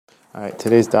All right,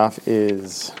 today's daf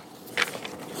is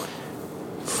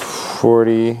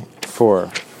 44.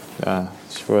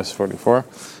 Shevuot 44.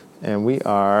 And we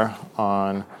are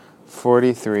on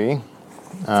 43 in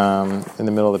the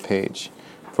middle of the page,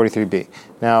 43b.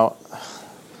 Now,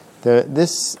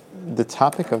 the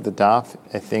topic of the daf,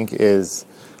 I think, is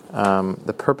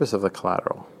the purpose of the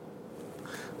collateral.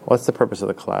 What's the purpose of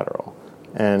the collateral?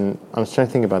 And I was trying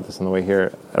to think about this on the way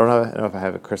here. I don't know if I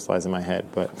have it crystallized in my head,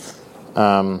 but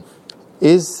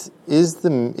is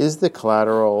the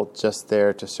collateral just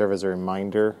there to serve as a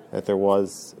reminder that there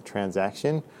was a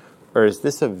transaction, or is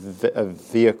this a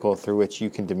vehicle through which you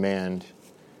can demand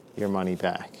your money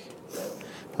back?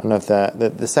 I don't know if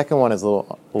the second one is a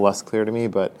little less clear to me,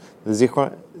 but the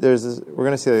zichron, we're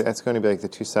going to see that that's going to be like the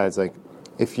two sides. Like,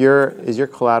 is your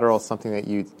collateral something that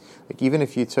you, like, even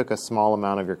if you took a small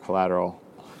amount of your collateral,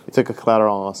 you took a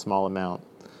collateral on a small amount,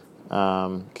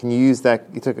 can you use that?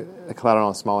 You took a collateral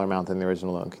on a smaller amount than the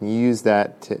original loan. Can you use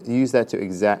that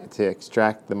to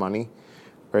extract the money,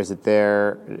 or is it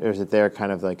there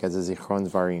kind of like as a zichron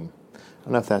dvarim? I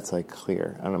don't know if that's like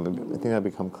clear. I don't know. I think that'll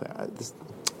become clear. I think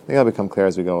that'll become clear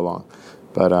as we go along.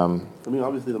 But I mean,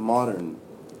 obviously, the modern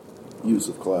use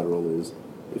of collateral is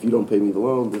if you don't pay me the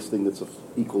loan, this thing that's of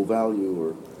equal value,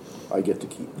 or I get to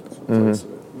keep. That's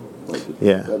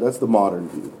the modern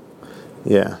view.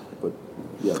 Yeah. But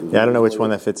I don't know which one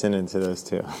that fits into those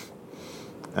two.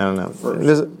 I don't know.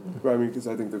 First, I mean, because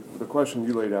I think the question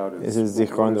you laid out is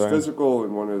one is physical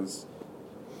and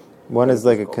one is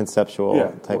like a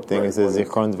conceptual type thing. Is it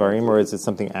zichron dvarim, or is it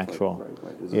something actual?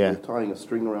 Right. Is it like tying a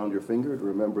string around your finger to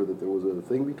remember that there was a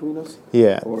thing between us?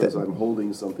 Yeah. Or is I'm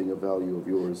holding something of value of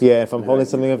yours? Yeah, if I'm holding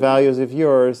something of value of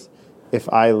yours, if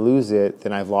I lose it,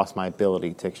 then I've lost my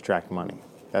ability to extract money.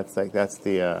 That's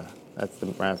the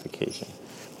ramification.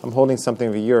 I'm holding something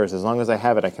of yours. As long as I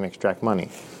have it, I can extract money.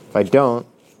 If I don't,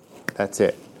 that's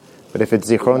it. But if it's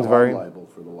zichron dvarim, liable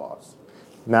for the loss.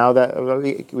 Now that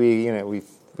we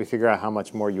figure out how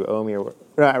much more you owe me, or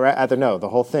rather, no, the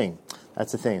whole thing.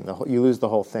 That's the thing. You lose the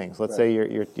whole thing. So let's say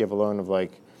you have a loan of you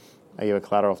have a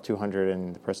collateral of 200,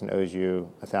 and the person owes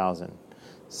you 1,000.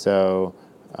 So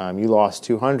you lost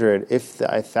 200. If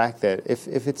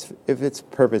its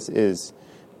purpose is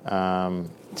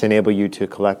to enable you to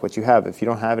collect what you have, if you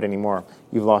don't have it anymore,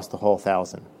 you've lost the whole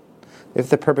 1,000. If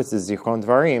the purpose is zichron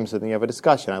dvarim, so then you have a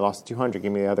discussion. I lost 200.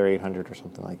 Give me the other 800 or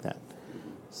something like that.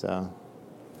 So.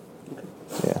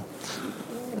 Yeah,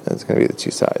 that's going to be the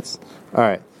two sides. All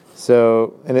right.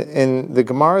 So, and the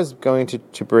Gemara is going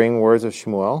to bring words of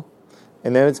Shemuel,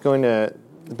 and then it's going to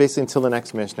basically until the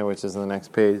next Mishnah, which is on the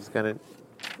next page,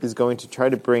 is going to try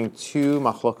to bring two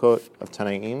machlokot of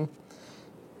Tanaim,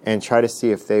 and try to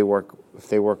see if they work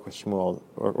with Shemuel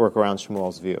or work around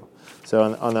Shemuel's view. So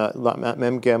on the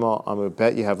Mem Gemel Amud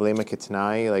Bet, you have Lema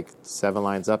Ketanai, like 7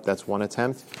 lines up. That's one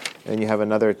attempt, and you have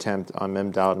another attempt on Mem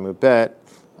Dal Amud Bet.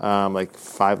 Like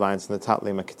 5 lines in the top,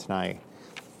 Lema Ketanai.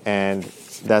 And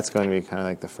that's going to be kind of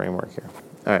like the framework here.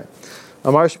 All right.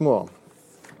 Amar Shmuel.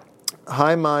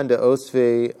 Haiman de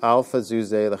Osve Alpha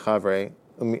Zuze Lechavre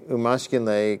Umashkin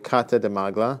Le Kata de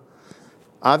Magla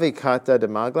Avi Kata de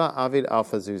Magla Avid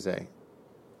Alpha Zuze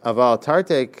Aval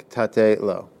Tarte Tate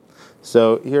Lo.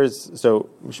 So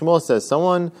Shmuel says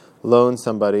someone loaned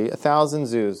somebody 1,000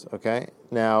 zuz, okay?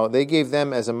 Now, they gave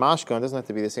them as a mashkon, it doesn't have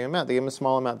to be the same amount, they gave him a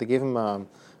small amount, they gave him a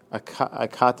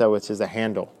kata, which is a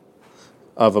handle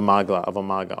of a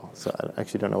magal. So I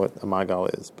actually don't know what a magal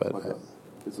is, but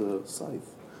it's a scythe.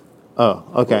 Oh,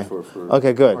 okay. For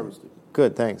okay, good. Harvesting.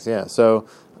 Good, thanks. Yeah. So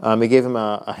he gave him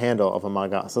a handle of a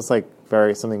magal. So it's like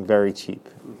something very cheap,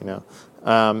 you know.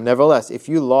 Nevertheless, if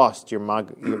you lost your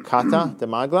kata, the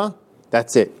magla,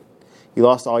 that's it. You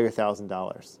lost all your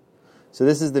 $1,000. So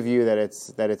this is the view that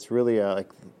it's really like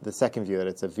the second view, that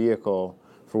it's a vehicle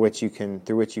through which you can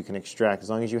extract. As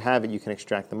long as you have it, you can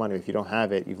extract the money. If you don't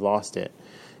have it, you've lost it.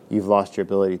 You've lost your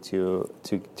ability to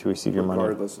receive your money.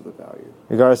 Regardless of the value.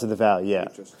 Regardless of the value, yeah.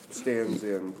 It just stands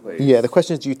in place. Yeah, the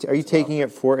question is, are you taking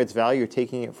it for its value? You're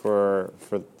taking it for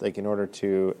like in order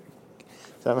to.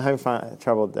 So I'm having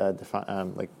trouble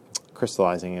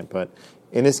crystallizing it, but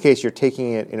in this case, you're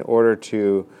taking it in order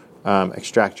to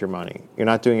extract your money. You're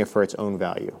not doing it for its own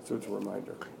value. So it's a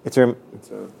reminder. It's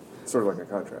sort of like a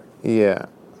contract. Yeah.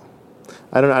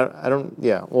 I don't.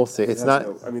 Yeah, we'll see. It's not.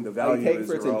 The value is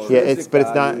irrelevant. Yeah, it's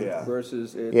not.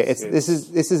 Versus its. Yeah,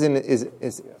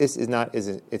 this is not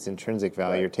its intrinsic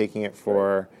value. Right. You're taking it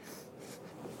for.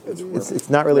 It's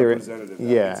not really representative.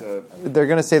 Yeah, they're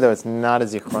going to say though it's not a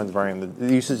zichron dvarim.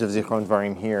 The usage of zichron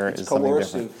dvarim here is something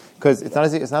different because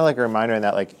it's not like a reminder in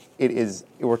that like it is.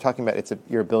 We're talking about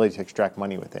your ability to extract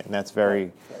money with it, and that's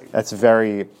very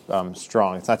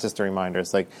strong. It's not just a reminder.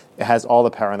 It's like it has all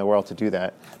the power in the world to do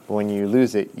that, but when you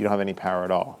lose it, you don't have any power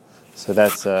at all. So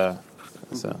that's All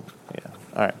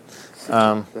right.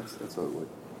 That's a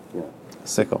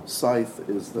sickle. Scythe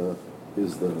is the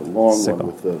long sickle. one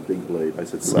with the big blade. I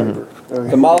said cyber.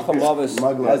 The Malcham Avos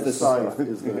has the scythe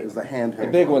is the handheld. The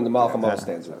big one, the Malcham Avos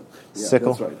stands on. Yeah,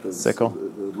 sickle. That's right. Sickle.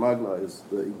 The magla is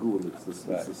the igul. It's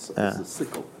the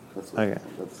sickle. That's Okay.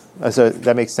 So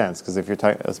that makes sense because if you're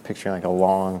talking, I was picturing like a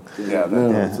long.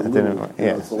 It's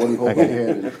the one you hold my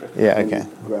hand and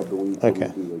grab the wing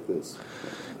and do like this.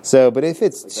 So, but if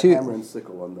it's like two, the hammer and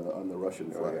sickle on the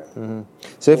Russian flag. Mm-hmm.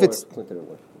 So if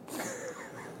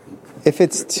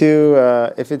it's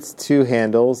two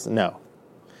handles, no,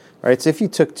 right? So if you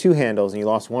took two handles and you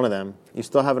lost one of them, you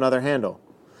still have another handle.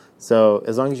 So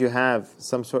as long as you have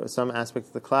some aspect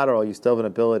of the collateral, you still have an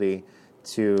ability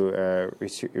to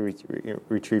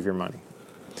retrieve your money.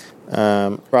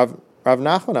 Rav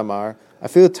Nachman Amar,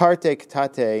 afilu tarte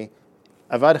ktate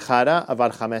avad chada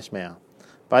avad chamesh mea.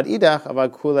 Bad idach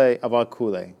avad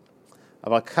kule.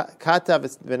 Avad kata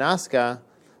v'naska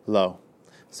lo.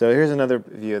 So here's another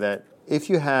view that if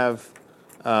you have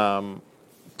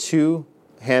two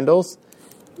handles,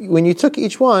 when you took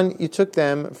each one, you took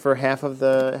them for half of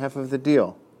the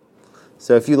deal.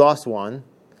 So if you lost one,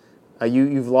 you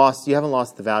haven't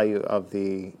lost the value of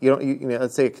the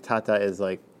let's say a katata is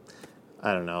like,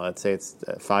 I don't know, let's say it's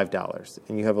 $5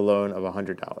 and you have a loan of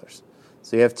 $100.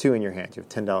 So you have two in your hand. You have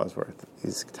 $10 worth of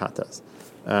these katatas.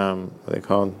 What are they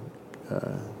called?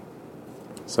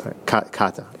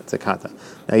 Kata. It's a kata.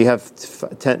 Now you have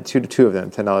two of them,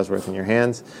 $10 worth in your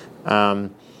hands.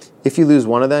 If you lose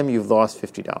one of them, you've lost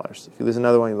 $50. If you lose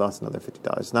another one, you lost another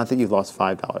 $50. It's not that you've lost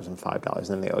 $5 and $5, and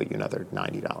then they owe you another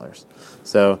 $90.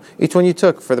 So each one you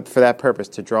took for that purpose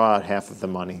to draw out half of the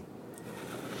money.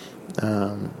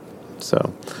 Okay.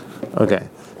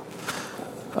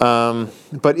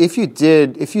 But if you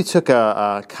took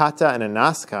a kata and a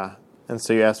naska, and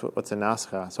so you asked what's a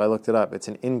naska, so I looked it up. It's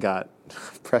an ingot,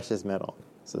 precious metal.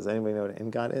 So does anybody know what an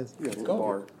ingot is? Yeah, it's a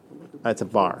bar. It's a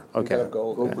bar. Okay.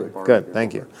 Gold. Okay. Good.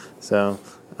 Thank you. So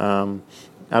I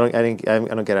don't get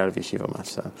out of yeshiva much.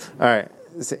 So all right,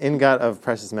 it's an ingot of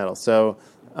precious metal. So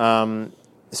in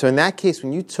that case,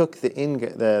 when you took the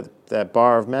ingot, that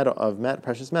bar of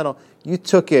precious metal, you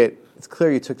took it. It's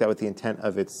clear you took that with the intent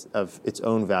of its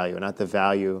own value, not the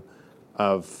value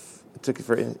of. It took it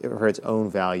for its own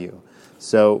value.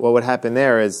 So what would happen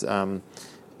there is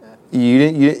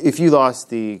if you lost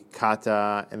the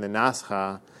kata and the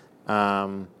nascha,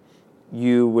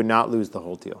 you would not lose the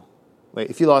whole deal. Wait,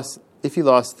 if you lost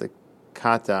the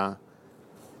kata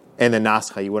and the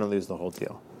nascha, you wouldn't lose the whole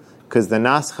deal because the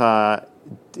nascha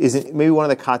isn't. Maybe one of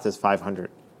the kata is 500,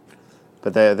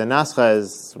 but the nascha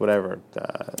is whatever,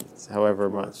 however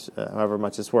much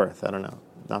it's worth. I don't know.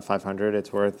 Not 500.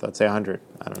 It's worth, let's say, 100.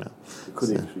 I don't know. It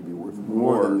could actually be worth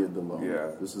more than the loan.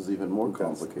 Yeah. This is even more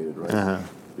complicated, right? Uh-huh.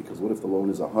 Because what if the loan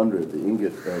is 100? The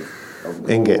ingot of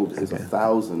gold is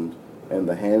 1,000, and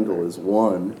the handle is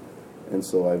 1. And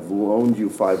so I've loaned you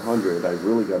 500. I've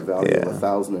really got value of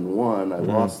 1,001. I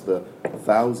lost the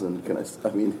 1,000. It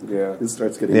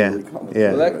starts getting really complicated.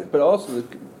 Yeah. Well, but also,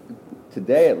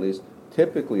 today at least,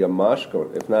 typically a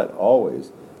mashkon, if not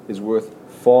always, is worth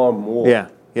far more. Yeah.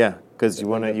 Because you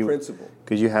want to principal.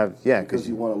 Because you have because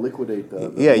you want to liquidate the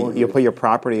mortgage. You put your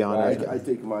property on it. I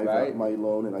take my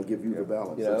loan and I give you the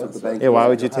balance. That's the bank. Why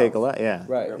would you take a loan? Yeah,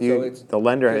 right. The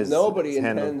lender has nobody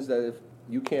intends that if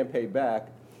you can't pay back,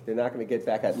 they're not going to get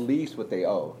back at least what they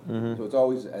owe. Mm-hmm. So it's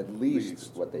always at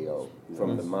least what they owe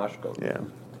from the mashko. Yeah,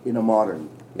 in a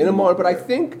modern. But I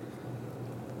think.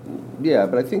 Yeah,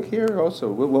 but I think here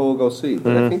also we'll go see.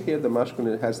 But I think here the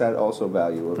mashko has that also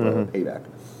value of payback.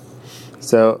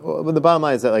 So the bottom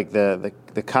line is that like the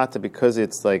kata, because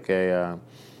it's like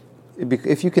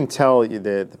if you can tell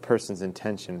the person's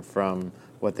intention from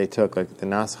what they took, like the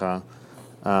nascha,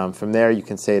 from there you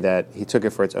can say that he took it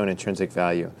for its own intrinsic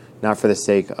value, not for the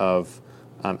sake of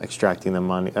extracting the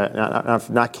money,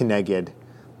 not keneged,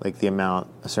 like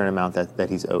a certain amount that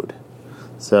he's owed.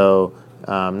 So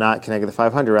not keneged the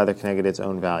 500, rather keneged its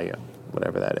own value,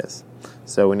 whatever that is.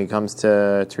 So when he comes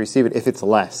to receive it, if it's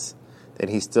less, then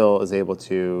he still is able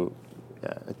to,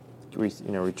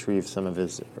 retrieve some of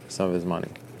his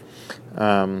money.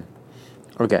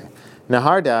 Okay.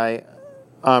 Nahardai,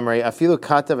 Amri afilu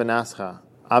kata v'nascha,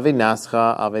 avid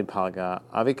nascha, avid palga,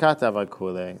 avid kata, avid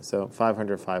kule. So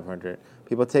 500.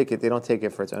 People take it. They don't take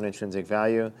it for its own intrinsic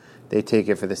value. They take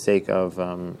it for the sake of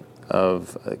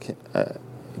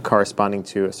corresponding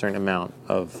to a certain amount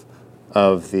of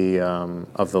the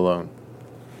loan.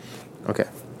 Okay.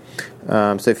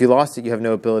 So if you lost it, you have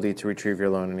no ability to retrieve your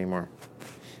loan anymore.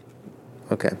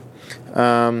 Okay.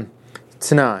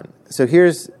 Tanan. So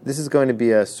this is going to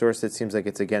be a source that seems like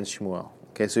it's against Shmuel.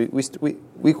 Okay, so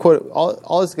we quote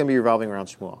all this is going to be revolving around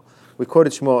Shmuel. We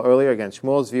quoted Shmuel earlier. Again,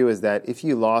 Shmuel's view is that if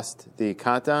you lost the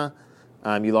kata,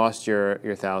 you lost your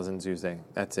 1,000 zuzeh.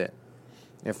 That's it.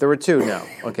 If there were two, no.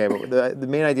 Okay, but the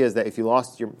main idea is that if you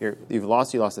lost you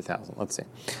lost 1,000. Let's see.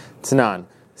 Tanan.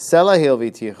 Sela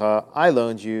hilviticha, I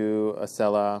loaned you a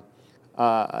sela,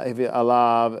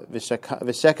 alav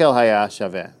v'shekel haya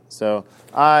shaveh. So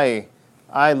I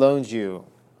loaned you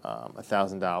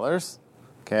 $1,000.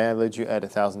 Okay, I loaned you at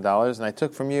 $1,000, and I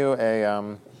took from you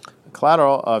a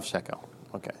collateral of shekel.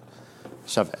 Okay,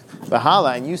 shaveh.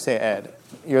 V'hala, and you say Ed,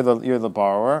 you're the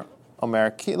borrower. Omer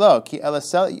ki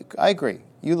elasel. I agree.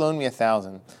 You loaned me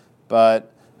 1,000,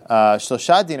 but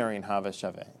shlosha dinarin hava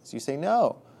shaveh. So you say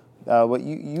no.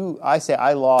 I say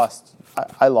I lost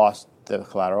the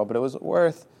collateral, but it was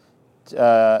worth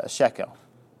shekel,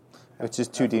 which is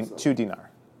two dinar.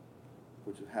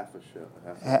 Which is half a shekel.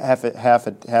 Half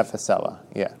a sela.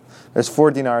 Yeah. There's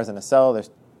 4 dinars in a sela. There's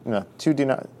 2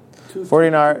 dinar. 4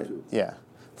 dinar. Yeah.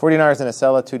 4 dinars in a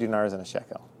sela. 2 dinars in a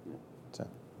shekel. So,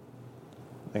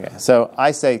 okay. So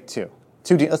I say 2.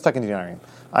 Let's talk in dinarim.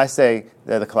 I say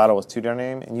that the collateral was 2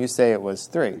 dinarim, and you say it was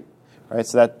 3. Right,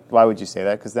 so why would you say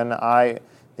that? Because then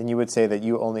you would say that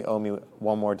you only owe me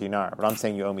 1 more dinar, but I'm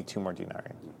saying you owe me 2 more dinar.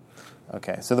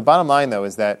 Okay, so the bottom line though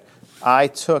is that I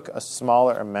took a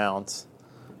smaller amount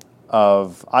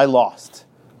I lost.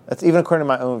 That's even according to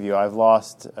my own view. I've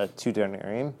lost 2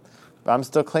 dinarim, but I'm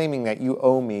still claiming that you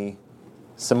owe me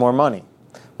some more money.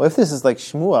 Well, if this is like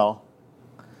Shmuel,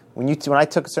 when I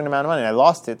took a certain amount of money and I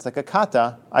lost it, it's like a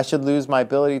kata. I should lose my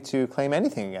ability to claim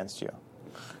anything against you.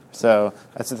 So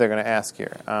that's what they're going to ask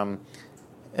here. So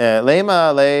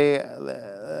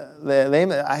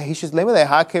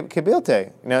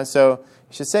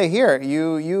you should say here,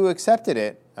 you accepted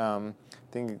it. I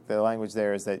think the language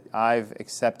there is that I've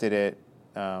accepted it.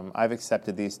 I've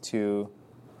accepted these 2.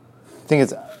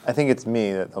 I think it's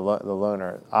me, that the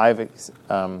loaner.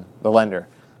 The lender.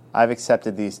 I've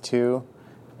accepted these 2,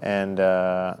 and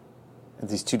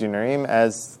these 2 dinarim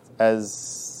as.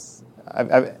 I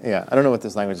don't know what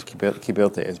this language of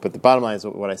kibilte is, but the bottom line is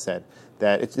what I said,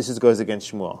 that this goes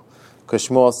against Shmuel, because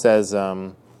Shmuel says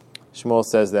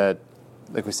that,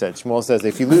 like we said, Shmuel says that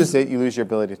if you lose it, you lose your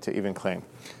ability to even claim.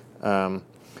 He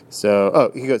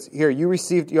goes here. You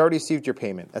already received your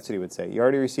payment. That's what he would say. You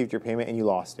already received your payment and you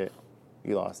lost it.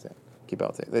 Kibilte.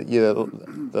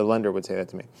 The lender would say that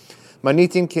to me.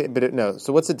 Manitim, but no.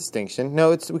 So what's the distinction?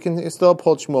 No, we can still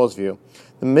uphold Shmuel's view.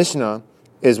 The Mishnah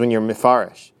is when you're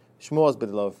mifarish. Shmuel is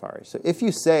below farish. So if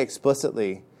you say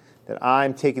explicitly that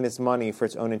I'm taking this money for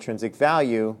its own intrinsic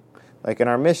value, like in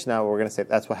our Mishnah, we're going to say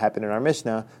that's what happened in our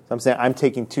Mishnah. So I'm saying I'm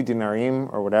taking 2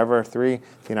 dinarim or whatever, 3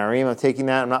 dinarim. I'm taking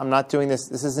that. I'm not doing this.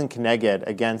 This isn't keneged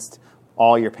against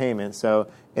all your payments. So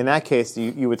in that case,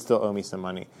 you would still owe me some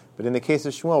money. But in the case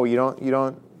of Shmuel,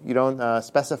 you don't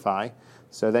specify.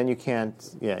 So then you can't.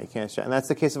 Yeah, you can't show. And that's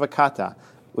the case of a kata,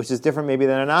 which is different maybe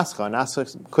than a nascha. A nascha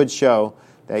could show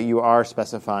that you are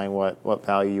specifying what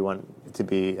value you want it to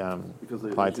be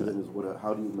applied to them.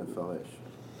 How do you mefarish?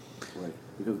 Right.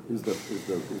 Because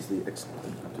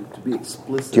to be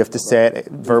explicit. Do you have to say it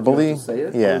verbally? Do you have to say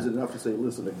it? Yeah. Or is it enough to say,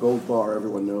 listen, a gold bar,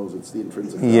 everyone knows it's the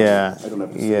intrinsic value. Yeah. I don't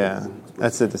have to say it.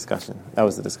 That's the discussion. That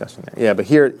was the discussion there. Yeah, but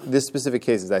here, this specific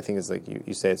case is, I think, is like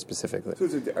you say it specifically. So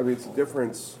it's a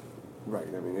difference. Right.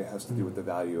 I mean, it has to do with the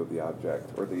value of the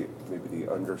object, or maybe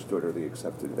the understood or the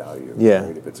accepted value. Yeah. I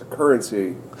mean, if it's a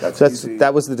currency, easy.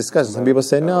 That was the discussion. Some people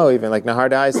say no. Even like Nahar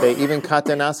Dai say even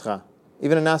kata nascha,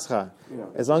 even a nascha. Yeah.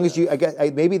 As long as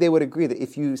maybe they would agree that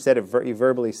if you said you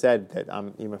verbally said that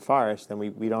you're mefarish, then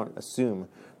we don't assume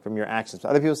from your actions. But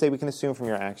other people say we can assume from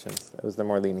your actions. That was the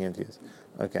more lenient views.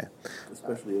 Okay.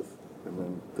 Especially if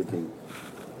I'm thinking,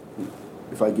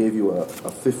 if I gave you a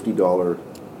 $50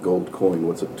 gold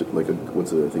coin, I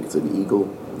think it's an eagle,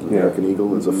 American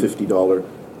eagle. It's a $50,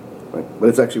 right? But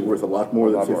it's actually worth a lot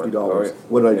more than $50. Oh, yeah.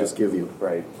 What did I just give you?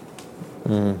 Right.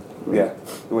 Mm-hmm. Yeah.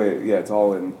 The way, it's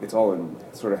all in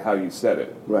sort of how you said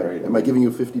it. Right. Am I giving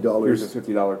you $50? Here's a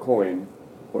 $50 coin.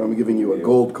 Or am I giving you a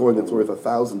gold coin that's worth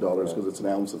 $1,000 because it's an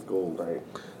ounce of gold? Right.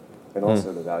 And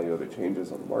also the value of it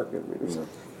changes on the market.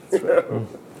 That's right.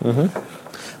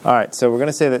 Mm-hmm. All right. So we're going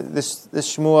to say that this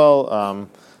Shmuel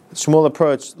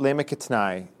approach, lema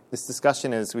ketnai. This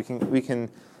discussion is we can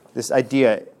this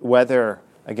idea whether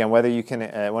you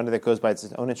can whether that goes by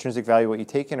its own intrinsic value what you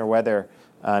take in, or whether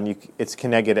it's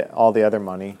connected all the other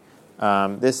money.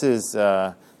 This is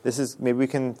maybe we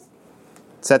can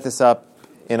set this up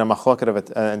in a machloket of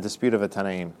a dispute of a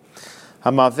Tanaim.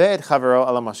 Hamaveh et chavero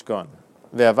ala mashkon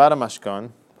ve'avad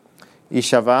mashkon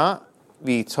yishava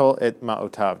v'yitol et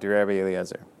ma'otav di Rabbi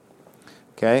Eliezer.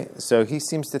 Okay, so he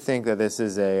seems to think that this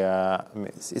is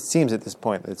it seems at this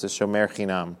point that it's a shomer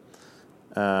chinam.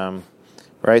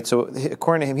 Right, so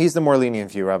according to him, he's the more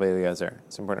lenient view, Rabbi Eliezer.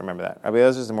 It's important to remember that. Rabbi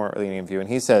Eliezer is the more lenient view, and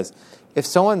he says, if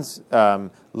someone's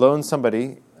loaned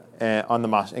somebody on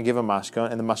the and give a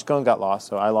mashkon, and the mashkon got lost,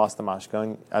 so I lost the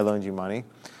mashkon, I loaned you money.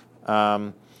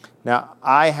 Now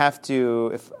I have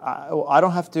to. If I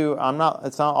don't have to, I'm not.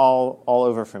 It's not all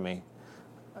over for me.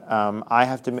 I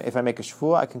have to. If I make a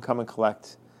Shevuot, I can come and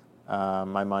collect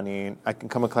my money. I can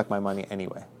come and collect my money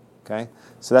anyway. Okay,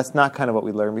 so that's not kind of what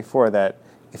we learned before. That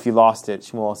if you lost it,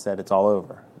 Shmuel said it's all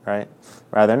over. Right?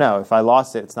 Rather, no. If I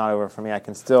lost it, it's not over for me. I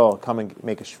can still come and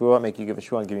make a Shevuot, make you give a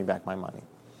Shevuot, and give me back my money.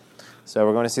 So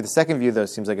we're going to see the second view, though,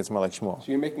 seems like it's more like Shmuel.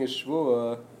 So you're making a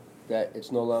Shevuot that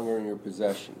it's no longer in your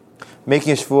possession.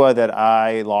 Making a Shevuot that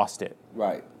I lost it.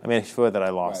 Right. I made a Shevuot that I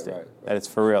lost it. Right. That it's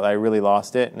for real. I really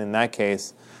lost it. And in that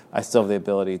case, I still have the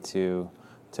ability to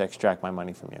extract my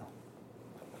money from you.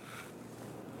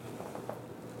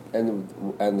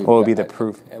 And what would be the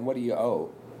proof? And what do you owe?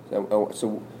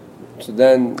 So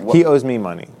then... He owes me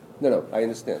money. No, I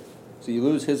understand. So you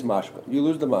lose his mashkon. You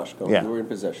lose the mashkon. Yeah. You were in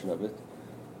possession of it.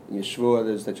 Your Shevuot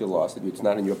is that you lost it. It's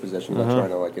not in your possession. You're not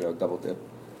trying to double dip.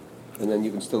 And then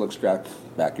you can still extract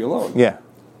back your loan. Yeah.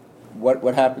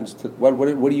 What happens to what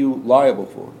are you liable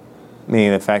for?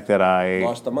 Meaning the fact that I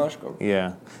lost the mashkon.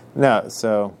 Yeah. No.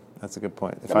 So that's a good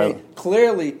point. If I mean,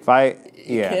 clearly,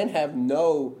 you can't have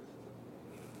no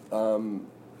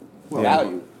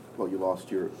value. Well, you lost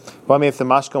your. Well, I mean, if the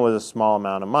mashkon was a small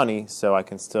amount of money, so I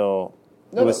can still.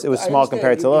 It was small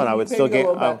compared to loan. I would still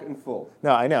gain. Back in full.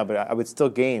 No, I know, but I would still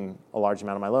gain a large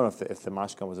amount of my loan if the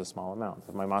mashkon was a small amount.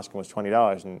 If my mashkon was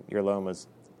 $20 and your loan was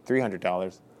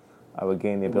 $300, I would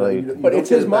gain the ability. But it's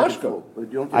his mashkon.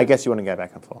 I guess you wouldn't get it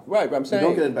back in full. Right, but I'm saying you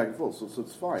don't get it back in full, so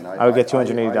it's fine. I would get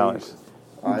 $280.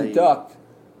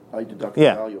 I deduct the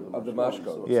value of the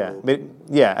mashkon.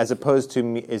 As opposed to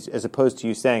me, as opposed to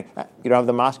you saying you don't have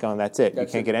the mashkon, that's it. You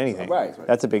can't get anything. Right.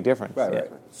 That's a big difference. Right.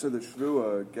 So the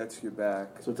Shevuot gets you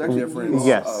back. So it's actually difference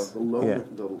of the loan,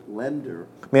 the lender.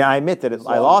 I mean, I admit that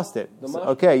I lost it. So,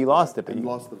 okay, you lost it, but you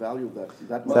lost the value of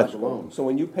that much loan. So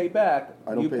when you pay back,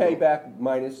 you pay back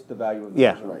minus the value of the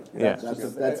loan. Right. Yeah.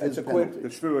 That's his penalty. The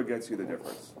Shevuot gets you the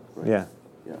difference. Right.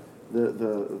 Yeah.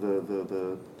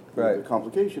 The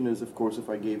complication is, of course, if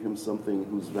I gave him something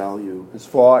whose value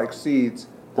far exceeds,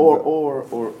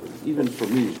 or even for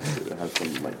me, it has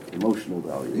some emotional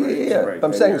value. Right? Yeah. Right.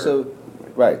 I'm saying so.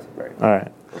 Right. All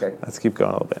right. Okay. Let's keep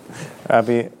going a little bit,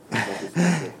 Rabbi.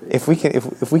 if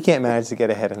we can't manage to get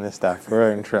ahead in this stuff,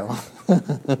 we're in trouble. All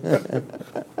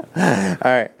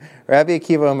right. Rabbi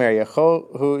Akiva Omer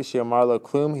Yachol Hu Shiomar Lo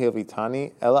Klum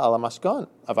Hilvitani Ela Ala Mashkon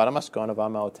Avad Mashkon Ava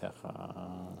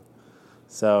Meotecha.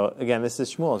 So again, this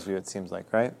is Shmuel's view. It seems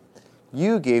like, right?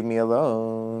 You gave me a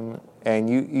loan, and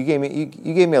you gave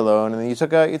me a loan, and then you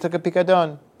took a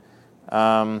pikadon.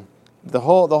 The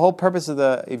whole purpose of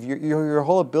your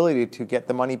whole ability to get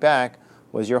the money back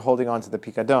was you're holding on to the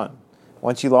pikadon.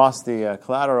 Once you lost the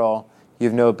collateral, you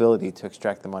have no ability to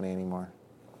extract the money anymore.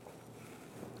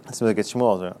 It seems like it's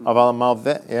Shmuel's view.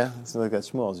 It seems like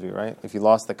that's Shmuel's view, right? If you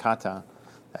lost the kata,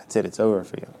 that's it. It's over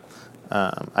for you.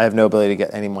 I have no ability to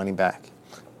get any money back.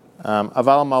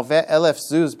 Aval malveh elef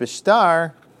zuz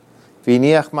b'shtar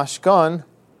v'niach mashkon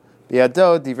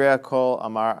b'yado divrei kol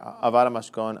amar avad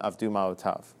mashkon avdu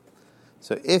ma'otav.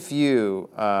 So if you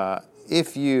aval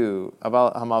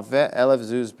malveh elef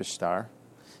zuz b'shtar,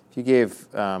 if you gave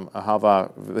a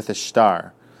halva with a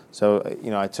shtar, so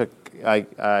I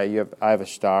have a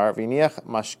shtar v'niach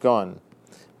mashkon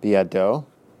b'yado.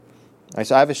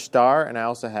 So I have a shtar and I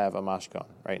also have a mashkon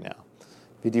right now.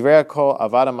 V'divrei kol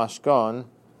avad mashkon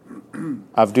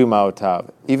avdu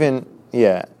ma'otav. Even,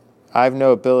 I have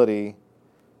no ability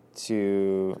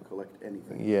to collect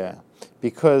anything. Yeah,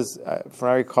 because from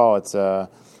what I recall, it's the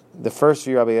first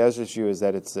view, Rabbi Ezra's view, is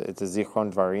that it's a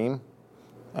zichron dvarim.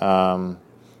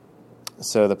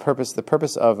 So the purpose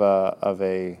of a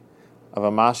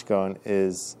mashkon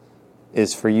is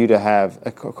for you to have.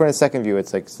 According to the second view,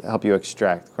 it's like to help you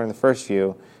extract. According to the first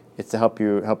view, it's to help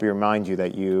you remind you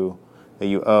that you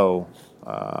owe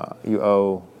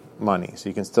money, so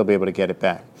you can still be able to get it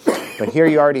back. But here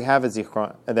you already have a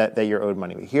zichron that you're owed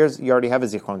money. But you already have a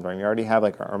zichron dvarim. You already have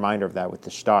like a reminder of that with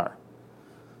the shtar.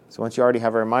 So once you already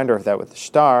have a reminder of that with the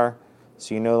shtar,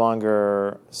 so you no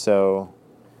longer So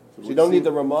you don't need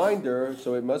the reminder,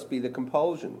 so it must be the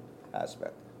compulsion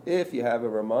aspect. If you have a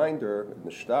reminder in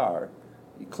the shtar,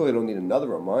 you clearly don't need another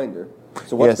reminder.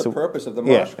 So what's the purpose of the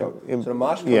mashkon? So the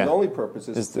mashkon's only purpose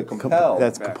is to compel.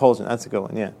 That's compulsion. That's a good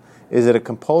one. Yeah. Is it a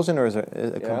compulsion or is it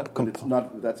it's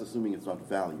not? That's assuming it's not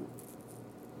value.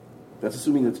 That's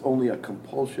assuming it's only a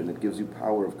compulsion. It gives you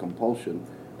power of compulsion,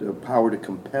 the power to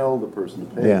compel the person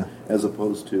to pay, as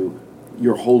opposed to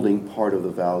you're holding part of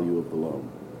the value of the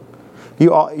loan.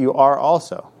 You are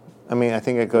also. I mean, I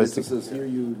think it goes It says here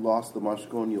you lost the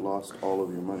mashkon, you lost all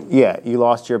of your money. Yeah, you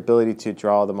lost your ability to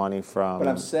draw the money from... But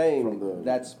I'm saying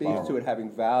that speaks to it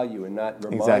having value and not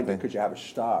reminder because you have a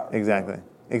shtar. Exactly.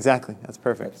 That's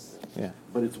perfect.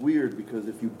 But it's weird because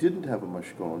if you didn't have a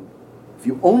mashkon, if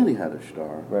you only had a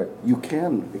shtar, you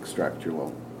can extract your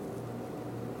loan.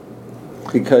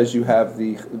 Because you have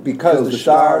the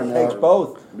shtar takes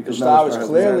both. Because the shtar is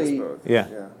clearly... Yeah.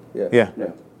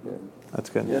 That's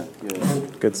good. Yeah.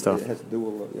 Good stuff. It has to do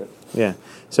with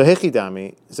So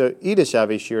hechidami. So ida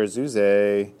shavi shir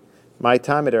zuze, my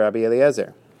time at Rabbi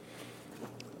Eliezer.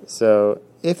 So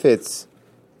if it's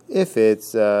shave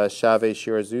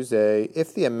shir zuze,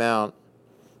 if the amount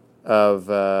of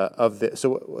the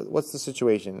what's the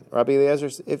situation? Rabbi Eliezer,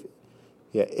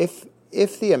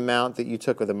 if the amount that you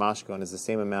took of the mashkon is the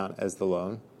same amount as the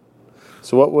loan,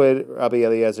 so what would Rabbi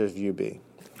Eliezer's view be?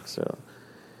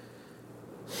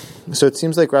 So it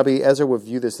seems like Rabbi Eliezer would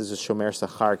view this as a shomer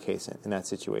sachar case in that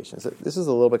situation. So this is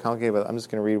a little bit complicated, but I'm just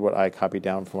going to read what I copied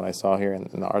down from what I saw here in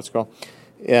the art scroll.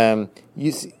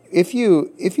 If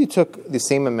you took the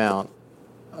same amount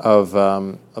of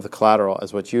the collateral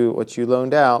as what you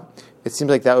loaned out, it seems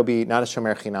like that would be not a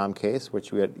shomer chinam case,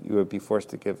 which you would be forced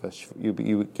to give you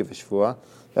would give a shvuah.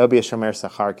 That would be a shomer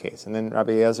sachar case, and then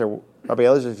Rabbi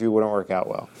Eliezer's view wouldn't work out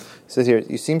well. It says here,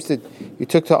 it seems like you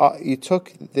took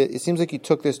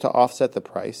this to offset the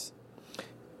price.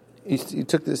 You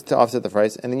took this to offset the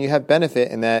price, and then you have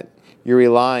benefit in that you're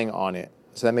relying on it,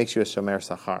 so that makes you a shomer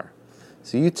sachar.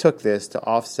 So you took this to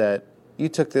offset. You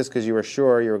took this because you were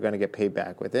sure you were going to get paid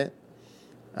back with it.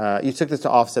 You took this to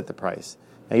offset the price.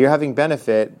 Now you're having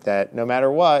benefit that no matter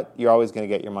what, you're always going to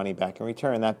get your money back in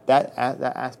return. That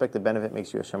aspect of benefit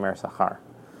makes you a shomer sachar.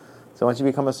 So once you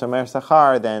become a shomer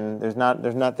sachar, then there's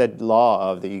not that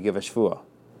law of that you give a shvuah.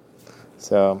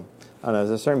 So I don't know.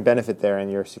 There's a certain benefit there in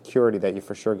your security that you're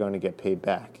for sure going to get paid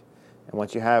back. And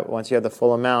once you have the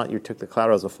full amount, you took the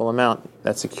collateral as a full amount.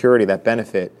 That security, that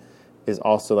benefit, is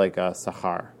also like a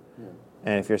sachar. Yeah.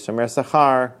 And if you're shomer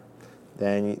sachar,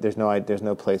 then there's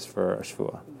no place for a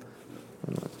shvuah.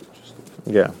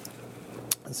 Yeah.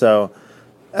 So,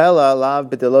 Ella lav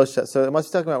b'delosha. So it must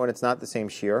be talking about when it's not the same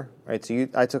shear, right? So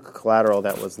I took a collateral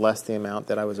that was less the amount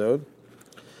that I was owed.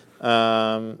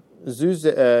 Shear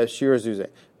zuze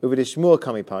uvidishmul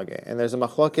kami page, and there's a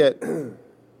machloket.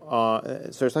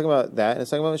 So it's talking about that, and it's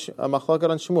talking about a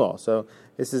machloket on Shmuel. So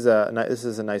this is a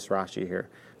nice Rashi here.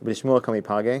 Uvidishmul kami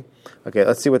page. Okay,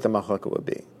 let's see what the machloket would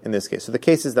be in this case. So the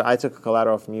case is that I took a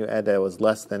collateral from you, Ed, that was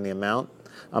less than the amount.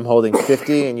 I'm holding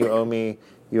 50, and you owe me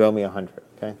 100.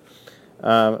 Okay,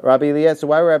 Rabbi Eliezer. So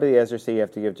why would Rabbi Eliezer say you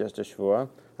have to give just a shvuah?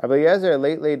 Rabbi Eliezer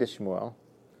late to Shmuel.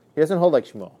 He doesn't hold like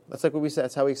Shmuel. That's like what we said.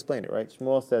 That's how we explained it, right?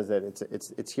 Shmuel says that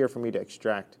it's here for me to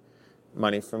extract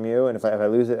money from you, and if I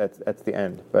lose it, that's the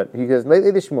end. But he goes late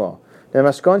to Shmuel.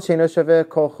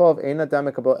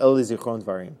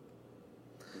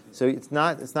 So it's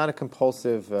not a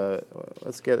compulsive.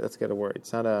 Let's get a word.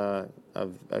 It's not a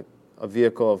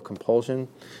vehicle of compulsion.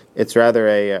 It's rather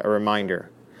a reminder.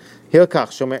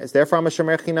 It's therefore I'm a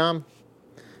shomer chinam.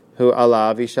 Who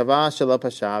Allah v'shava shelo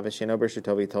pasha v'sheno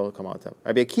b'rshito v'tol kamatav.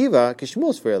 Rabbi Akiva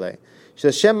kishmul sfirle.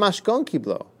 Shem mashkon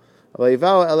kiblo.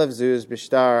 V'yivao elev zuz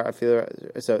b'shtar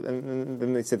afil. So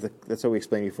then they said that's what we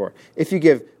explained before. If you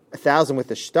give 1,000 with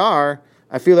the shtar,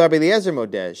 afil Rabbi Eliezer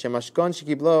modeh. Shem mashkon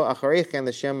shekiblo acharechen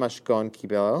the shem mashkon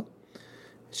kiblo.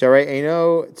 Sharei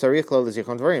eno tzarich lo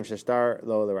lezichon dvarim sheshtar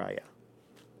lo l'raya.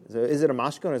 So is it a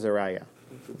mashkon or is it a raya?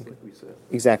 Like we said.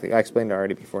 Exactly. I explained it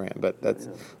already beforehand, but that's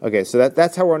okay. So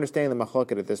that's how we're understanding the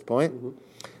machloket at this point.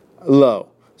 Mm-hmm. Low.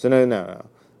 So no.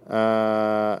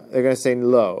 They're going to say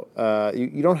low.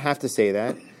 You don't have to say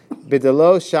that.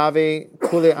 Bidelo shave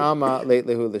kule alma leit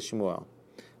lehu l'shmuel.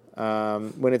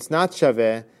 When it's not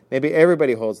shaveh, maybe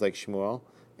everybody holds like Shmuel.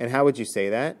 And how would you say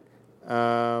that?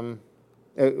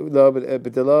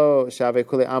 Bidelo shave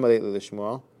kule alma leit lehu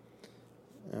l'shmuel.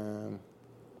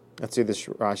 Let's do this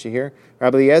Rashi here.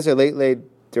 Rabbi Eliezer late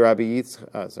to Rabbi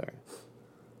Yitzchak.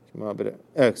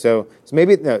 So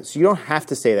maybe no. So you don't have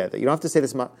to say that. You don't have to say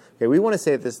this. Okay, we want to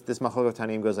say that this Machlokes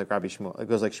Tanaim goes like Rabbi Shmuel. It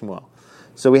goes like Shmuel.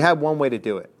 So we have one way to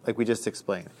do it, like we just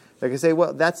explained. They can say,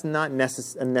 well, that's not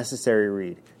a necessary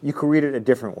read. You could read it a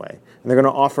different way, and they're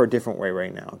going to offer a different way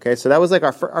right now. Okay, so that was like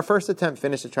our first attempt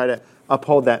finished to try to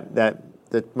uphold the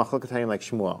Machlokes Tanaim like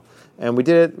Shmuel, and we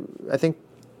did it, I think,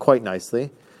 quite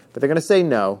nicely. But they're going to say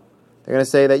no. They're going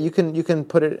to say that you can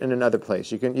put it in another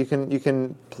place. You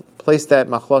can place that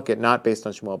machloket not based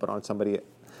on Shmuel, but on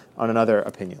another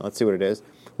opinion. Let's see what it is.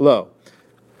 Lo.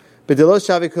 So no,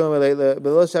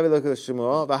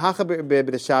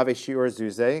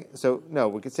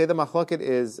 we could say the machloket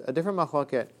is a different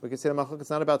machloket. We could say the machloket is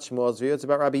not about Shmuel's view; it's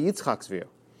about Rabbi Yitzchak's view.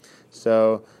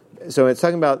 So it's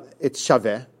talking about it's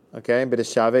shaveh, okay, but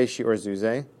it's shaveh shiur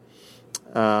zuzeh.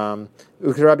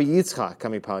 Rabbi Yitzchak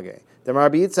kamipage. The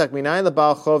Rabbi Yitzchak minayin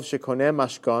lebal chov shekoneh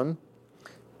mashkon.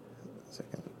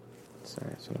 Second,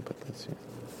 sorry, I was going to put this here.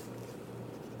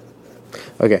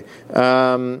 Okay.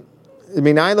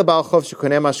 Minayin lebal chov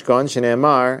shekoneh mashkon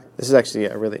sheneemar. This is actually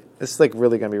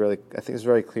really going to be really. I think it's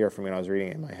very clear for me when I was reading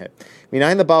it in my head.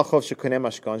 Minayin lebal chov shekoneh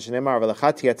mashkon sheneemar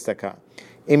v'lechat tiyet tzedakah.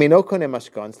 Im eno koneh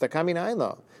mashkon tzedakah minayin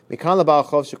lo. Mikan lebal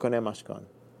chov shekoneh mashkon.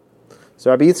 So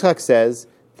Rabbi Yitzchak says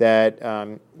that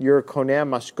you're koneh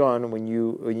mashkon when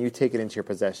you take it into your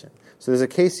possession. So there's a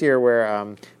case here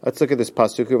where let's look at this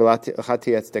pasuk.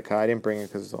 I didn't bring it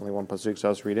because it's only one pasuk, so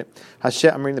I'll just read it.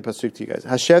 I'm reading the pasuk to you guys.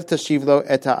 Hashev tashiv lo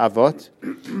et ha'avot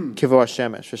kivo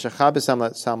hashemesh v'shachah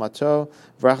b'salmato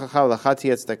v'rachacha v'lachati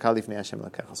tzedakah lifnei Hashem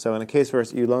lakecha. So in a case where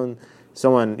you loan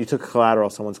someone, you took collateral,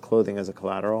 someone's clothing as a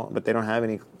collateral, but they don't have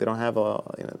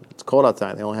it's cold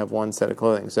outside. They only have one set of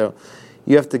clothing, so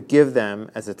you have to give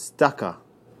them as a tzedakah.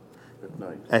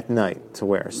 At night to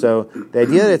wear. So the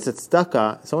idea that it's a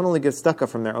tzedakah, someone only gives tzedakah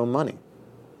from their own money.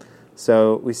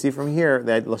 So we see from here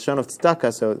that lashon of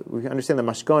tzedakah. So we understand that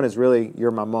mashkon is really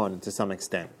your mammon to some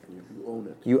extent. You own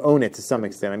it. You own it to some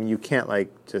extent. I mean, you can't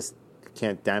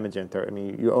can't damage it. I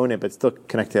mean, you own it, but still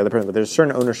connect to the other person. But there's a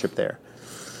certain ownership there.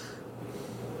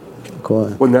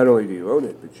 Cool. Well, not only do you own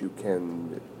it, but you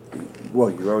can.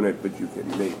 Well, you own it, but you can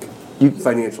make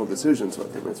financial decisions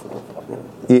with it.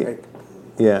 Right?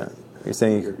 Yeah. You're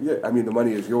saying I mean, the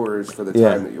money is yours for the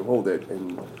time that you hold it,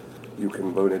 and you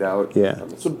can loan it out. Yeah.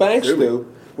 So banks do.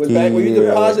 When you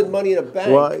deposit money in a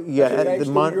bank, the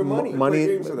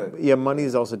money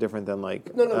is also different than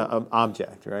an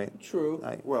object, right? True.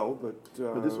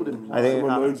 But this would imply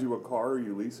someone loans you a car,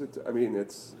 you lease it. I mean,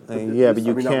 it's but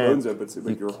you can't. Not loans it, but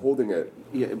you're holding it.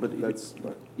 Yeah, but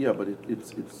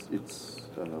it's.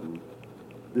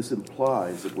 This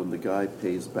implies that when the guy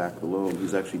pays back the loan,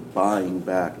 he's actually buying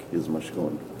back his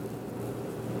mashkon.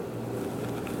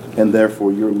 And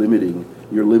therefore, you're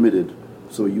limited.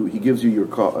 So he gives you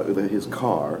his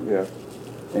car. Yeah.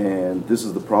 And this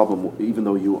is the problem. Even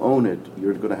though you own it,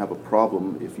 you're going to have a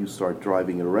problem if you start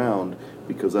driving it around,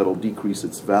 because that'll decrease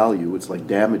its value. It's like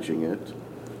damaging it.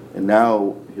 And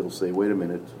now he'll say, wait a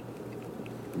minute,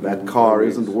 that car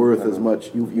isn't worth as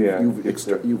much. You've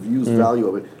used value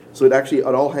of it. So it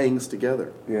all hangs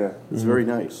together. Yeah, it's very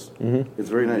nice. Mm-hmm. It's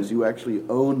very nice. You actually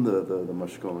own the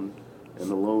mashkon, and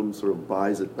the loan sort of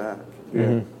buys it back.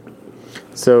 Mm-hmm.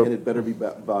 So and it better be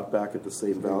bought back at the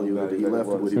same value that he left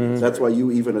it with you. Mm-hmm. That's why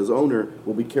you, even as owner,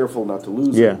 will be careful not to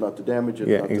lose it, not to damage it,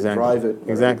 not to drive it.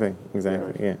 Exactly.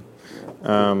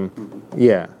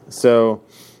 Yeah. So.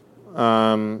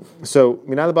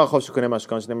 Minay lebal chov shekoneh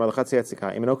mashkon shenemar lechat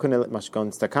tzedakah. Im eno koneh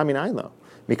mashkon tzedakah minayin lo.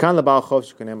 Mikan lebal chov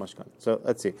shekoneh mashkon. So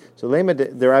let's see. So lema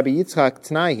the Rabbi Yitzchak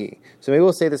Tnaihi. So maybe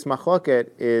we'll say this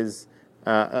machloket is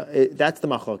that's the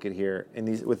machloket here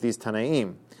with these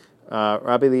Tanaim,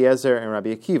 Rabbi Eliezer and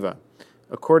Rabbi Akiva.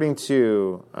 According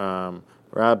to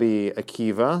Rabbi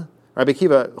Akiva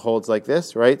holds like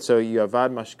this, right? So you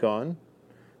avad mashkon.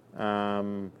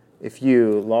 If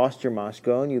you lost your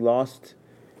mashkon, you lost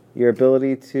your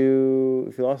ability to,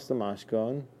 if you lost the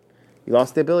mashkon, you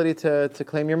lost the ability to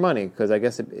claim your money, because I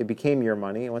guess it became your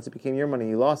money, and once it became your money,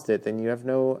 you lost it, then you have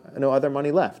no other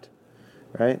money left,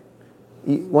 right?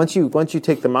 Once you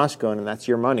take the mashkon and that's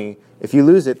your money, if you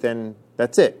lose it, then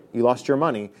that's it. You lost your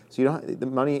money, so you don't. The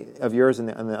money of yours in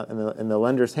the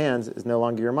lender's hands is no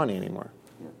longer your money anymore.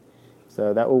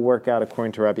 So that will work out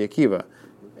according to Rabbi Akiva,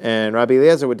 and Rabbi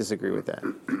Eliezer would disagree with that.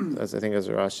 I think that's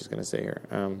what Rashi is going to say here.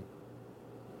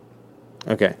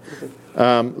 Okay.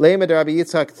 Leima de Rabbi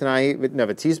Yitzchak Tanai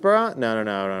v'tizbara? No.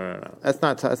 That's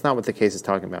not what the case is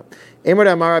talking about. Emer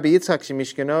de Amar Rabbi Yitzchak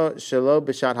shemishkano shelo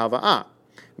b'shat halva'ah.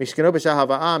 Mishkano b'shat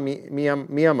halva'ah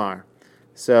mi amar.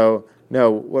 So no,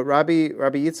 what Rabbi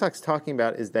Yitzchak's talking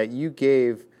about is that you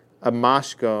gave a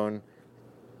mashkon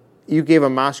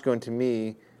to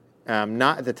me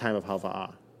not at the time of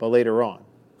halva'ah, but later on.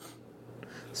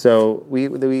 So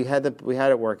we had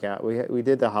it work out. We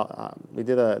did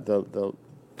the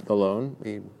loan.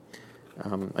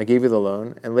 I gave you the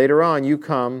loan, and later on you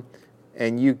come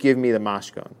and you give me the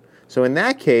mashkon. So in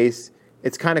that case,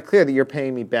 it's kind of clear that you're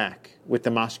paying me back with the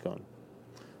mashkon,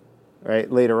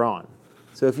 right? Later on.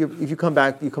 So if you come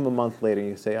back, you come a month later and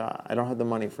you say, I don't have the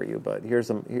money for you, but here's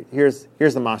the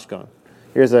mashkon.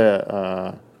 Here's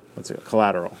a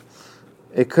collateral.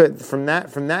 It could in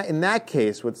that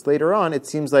case, what's later on, it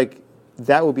seems like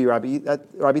that would be Rabbi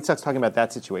Yitzchak's talking about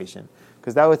that situation,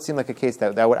 because that would seem like a case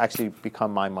that would actually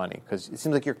become my money, because it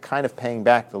seems like you're kind of paying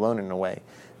back the loan in a way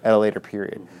at a later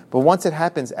period. But once it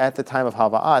happens at the time of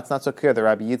halva'ah, it's not so clear that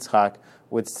Rabbi Yitzchak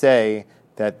would say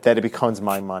that it becomes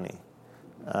my money,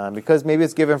 because maybe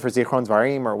it's given for zichron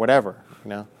dvarim or whatever,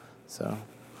 So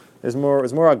there's more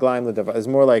aglaim l'davar. There's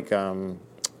more like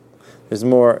there's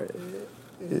more.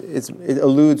 It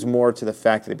alludes more to the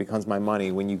fact that it becomes my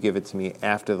money when you give it to me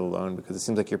after the loan, because it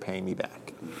seems like you're paying me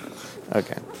back.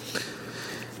 Okay.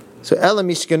 So ela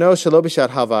mishkano shelo b'shat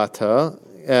halva'ata.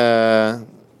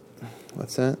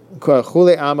 What's that?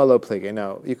 Chule ama lo plige.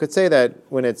 No, you could say that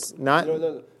when it's not.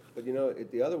 No. But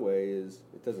the other way is,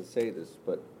 it doesn't say this,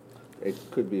 but it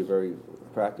could be a very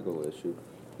practical issue.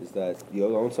 Is that you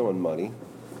loan someone money,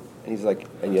 and he's like,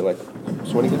 and you're like,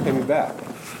 so when are you gonna pay me back?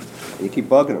 And you keep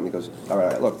bugging him. He goes, all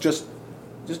right, look, just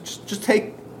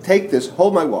take this.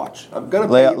 Hold my watch. I'm gonna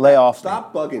lay off.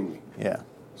 Stop bugging me. Yeah.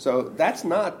 So that's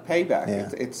not payback. Yeah.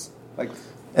 It's like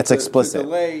it's explicit.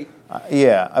 Delay.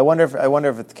 I wonder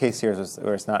if the case here is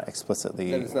where it's not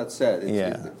explicitly. And it's not said.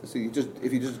 So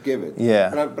if you just give it.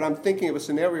 Yeah. But I'm thinking of a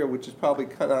scenario which is probably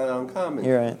kind of uncommon.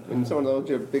 You're right. When someone owes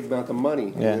you a big amount of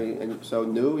money. Yeah. And so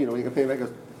new, you can pay back.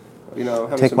 I'm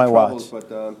having take some my troubles, watch.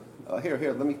 but here,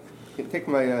 let me take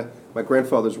my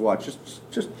grandfather's watch.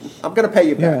 Just I'm going to pay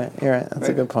you back. You're right. That's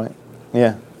a good point.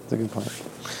 Yeah, that's a good point.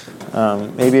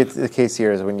 Maybe it's the case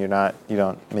here is when you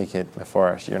don't make it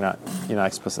meforish. You're not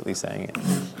explicitly saying it.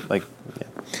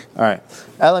 All right.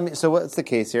 So what's the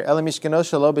case here? So it's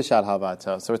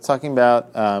talking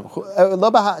about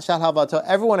lo b'shat halva'ato.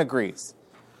 Everyone agrees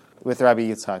with Rabbi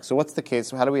Yitzchak. So what's the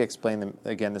case? How do we explain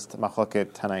this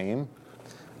machloket Tanaim?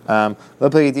 So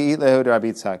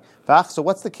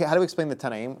what's the case? How do we explain the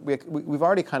Tanaim? We've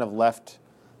already kind of left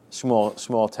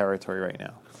Shmuel territory right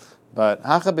now. But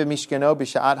hacha b'mishkeno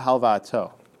b'shat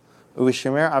halva'ato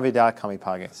u'v'shemer avidah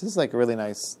kamipage. This is like a really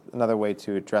nice another way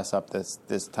to dress up this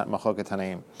machloket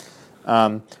Tanaim.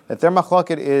 That their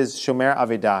machloket is shomer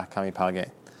avidah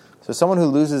kamipage. So someone who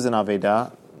loses an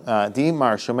avidah,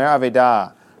 dimar shomer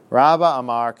avidah, Rabba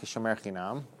amar kishomer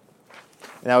chinam.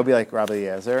 And that would be like Rabbi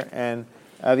Eliezer. And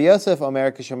Yosef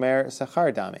omer kishomer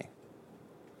sachar dami.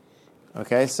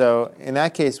 Okay, so in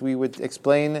that case, we would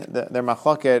explain their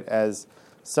machloket as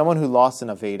someone who lost an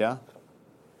aveda.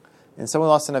 And someone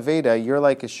who lost an aveda, you're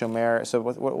like a shomer. So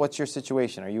what's your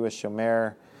situation? Are you a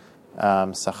shomer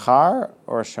sachar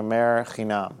or a shomer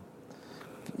chinam?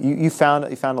 You found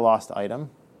a lost item.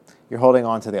 You're holding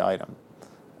on to the item.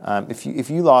 If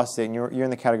you lost it and you're in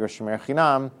the category of shomer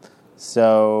chinam,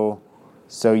 so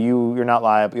you're not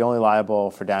liable. You're only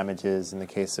liable for damages in the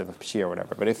case of a pshia or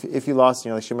whatever. But if you lost,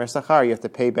 like shomer sachar, you have to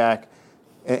pay back,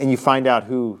 and you find out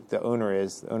who the owner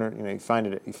is. The owner, you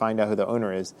find out who the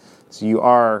owner is. So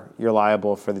you're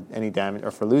liable for any damage or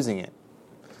for losing it.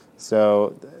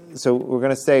 So we're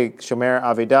going to say shomer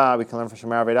aveda. We can learn from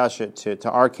shomer aveda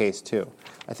to our case too.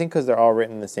 I think because they're all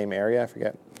written in the same area. I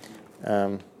forget.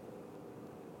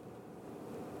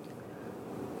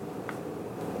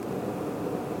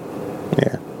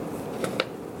 Yeah.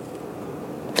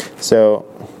 So,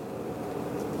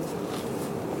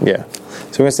 yeah.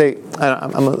 So we're going to say,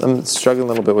 I'm struggling a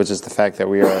little bit with just the fact that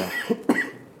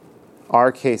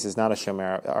our case is not a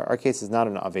shomer. Our case is not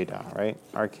an aveda, right?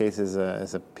 Our case is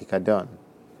a pikadon,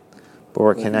 but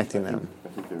we're connecting them. I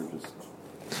think they're just.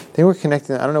 I think we're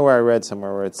connecting. I don't know where I read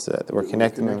somewhere where it's we're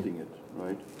connecting them. It,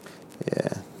 right?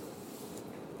 Yeah.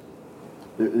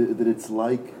 That it's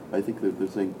like, I think they're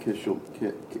saying kishul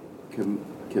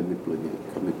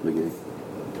kamiplige,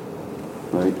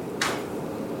 right?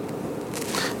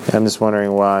 Yeah, I'm just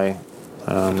wondering why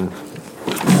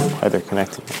they're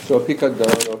connected. So a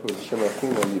pikadon or shomer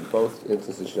chinam, in both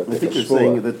instances should have I think they're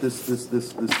saying that this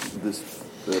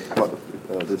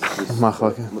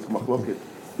machloket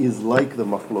is like the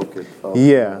machloket of...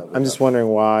 Yeah, I'm just wondering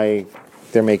why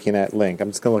they're making that link. I'm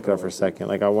just going to look it up for a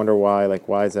second. I wonder why,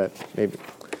 why is that maybe...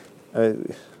 yeah,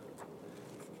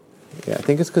 I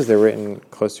think it's because they're written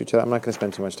close to each other. I'm not going to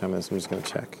spend too much time on this. I'm just going to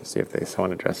check, see if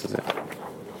someone addresses it.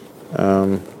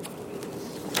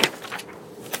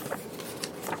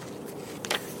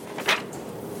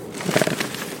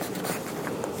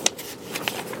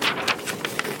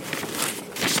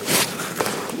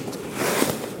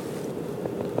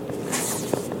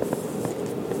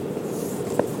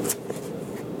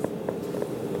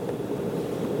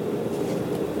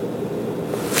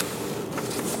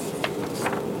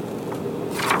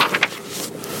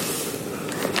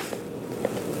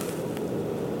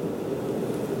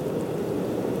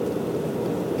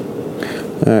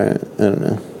 All right, I don't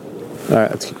know. All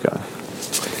right, let's keep going.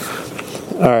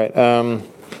 All right,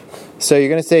 so you're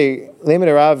going to say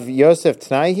Lemid Rav Yosef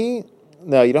Tnaihi.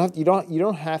 No, you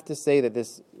don't have to say that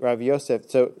this Rav Yosef.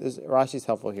 So Rashi's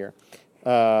helpful here.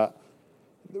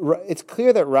 It's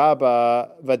clear that Rabbah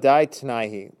Vadai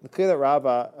Tnaihi. It's clear that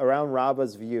Rabbah, around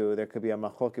Rabbah's view, there could be a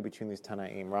machloka between these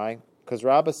Tanaim, right? Because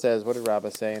Rabbah says, what did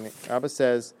Rabbah say? And Rabbah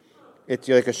says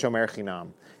you're like a shomer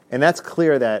chinam, and that's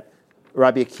clear that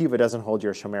Rabbi Akiva doesn't hold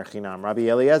your shomer chinam. Rabbi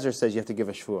Eliezer says you have to give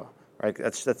a shvuah, right?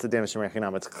 That's the din of shomer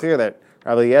chinam. It's clear that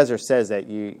Rabbi Eliezer says that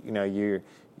you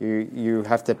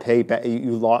have to pay back.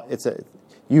 You've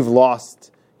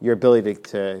lost your ability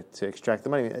to extract the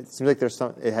money. It seems like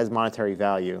it has monetary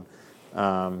value.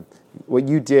 What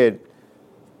you did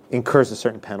incurs a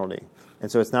certain penalty,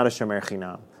 and so it's not a shomer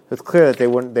chinam. So it's clear that they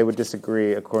would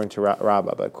disagree according to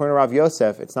Rabbah, but according to Rav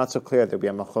Yosef, it's not so clear that there'll be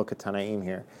a machloket tanaim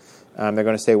here. They're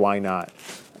going to say why not.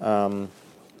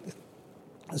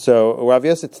 So Rav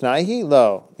Yosef Tnaihi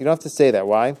lo. You don't have to say that.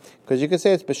 Why? Because you could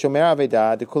say it's b'shomer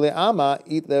aveda de kule ama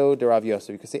itlo de Rav Yosef.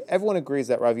 You could say everyone agrees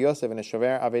that Rav Yosef in a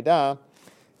shomer aveda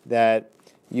that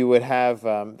you would have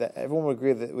that everyone would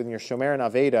agree that when you're shomer and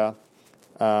aveda,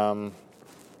 b'shomer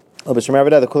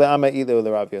aveda de kule ama itlo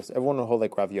de Rav Yosef. Everyone would hold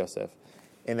like Rav Yosef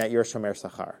in that you're shomer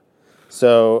sachar.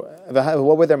 So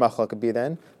what would their machlok be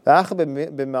then? So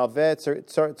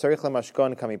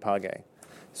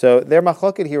their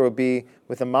machloket here would be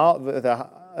with the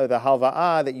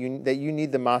halva'ah that you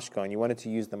need the mashkon. You wanted to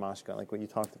use the mashkon, like what you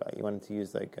talked about. You wanted to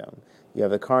use you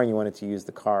have the car and you wanted to use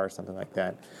the car or something like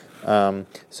that.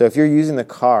 So if you're using the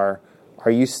car,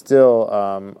 are you still?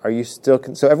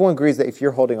 So everyone agrees that if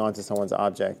you're holding on to someone's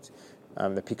object,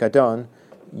 the pikadon,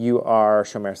 you are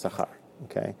shomer sachar.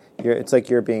 Okay, it's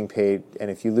like you're being paid, and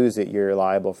if you lose it, you're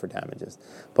liable for damages.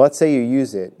 But let's say you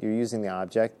use it, you're using the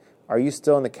object. Are you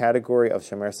still in the category of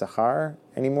shomer sachar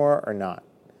anymore or not?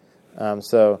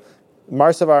 So,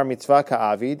 marsavar mitzvah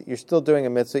ka'avid, you're still doing a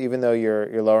mitzvah even though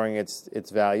you're lowering its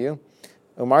value.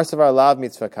 Marsavar lav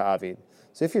mitzvah ka'avid.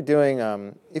 So if you're doing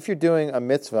a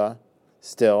mitzvah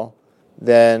still,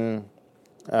 then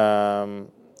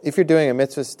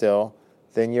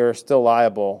you're still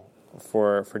liable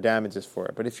for damages for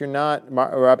it. But if you're not,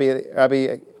 Rabbi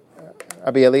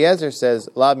Eliezer says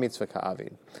lav mitzvah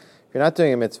ka'avid. If you're not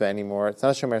doing a mitzvah anymore, it's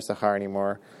not a shomer sachar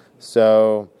anymore.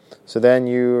 So then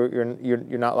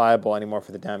you're not liable anymore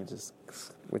for the damages,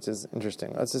 which is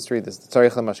interesting. Let's just read this.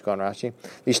 Tzarich lemashkon Rashi.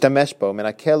 Lishtamesh bo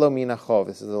menakelo minachov.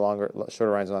 This is a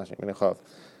shorter lines of Rashi. Minachov.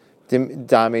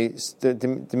 Demei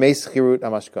schirut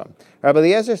amashkon. Rabbi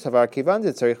Eliezer savar kivan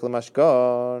tzarich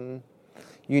lemashkon.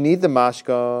 You need the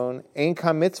mashkon. Ein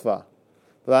kam mitzvah.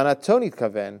 V'lanatonit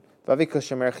kaven. V'aviko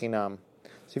shomer chinam.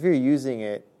 So if you're using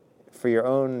it for your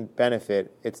own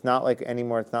benefit, it's not like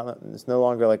anymore. It's no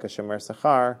longer like a shomer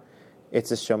sachar.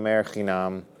 It's a shomer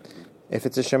chinam. If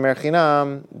it's a shomer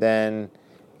chinam, then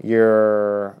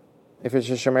If it's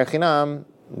a shomer chinam,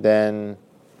 then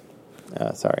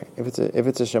If it's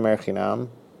a shomer chinam,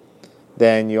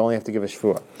 then you only have to give a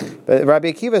shvuah. But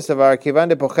Rabbi Akiva savar kivan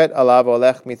de pochet alav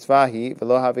olech mitzvahi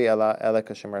v'lo havi elek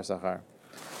a shomer sachar.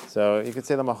 So you could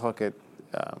say the machoket.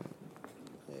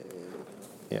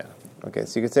 Yeah. Okay,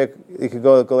 so you could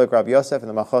go like Rabbi Yosef, and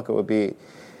the machlokah would be.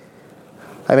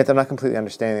 I'm not completely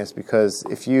understanding this because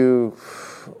are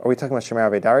we talking about shomer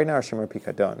avedari now or shomer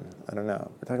pikadon? I don't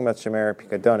know. We're talking about shomer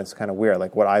pikadon. It's kind of weird.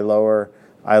 Like what I lower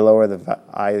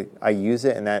I use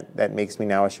it, and that makes me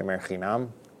now a shomer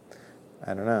chinam.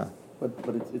 I don't know. But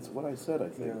it's what I said. I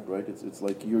think right. It's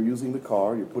like you're using the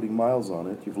car. You're putting miles on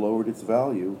it. You've lowered its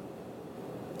value.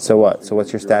 So what? So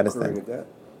what's your status then?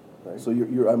 Right. So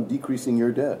I'm decreasing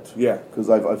your debt. Yeah, because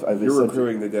I've you're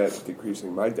accruing the debt,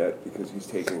 decreasing my debt because he's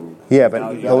taking. Yeah,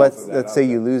 but let's say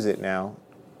you lose it now.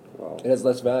 Well, it has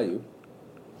less value.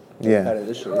 Yeah. Had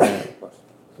initially.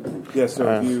 Yeah. So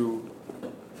if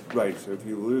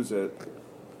you lose it,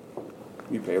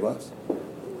 you pay less.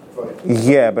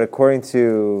 Yeah, but according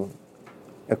to.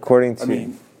 I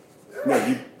mean,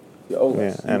 no, you owe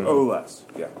less. Yeah, you owe less.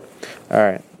 Yeah. All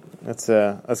right.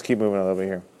 Let's keep moving a little bit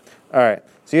here. All right.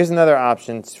 So here's another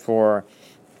option to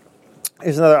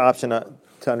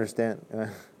understand.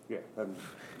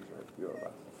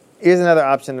 Here's another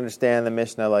option to understand the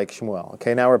Mishnah like Shmuel.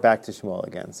 Okay, now we're back to Shmuel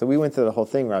again. So we went through the whole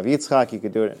thing. Rav Yitzchak, you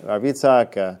could do it. Rav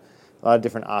Yitzchak, a lot of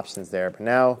different options there. But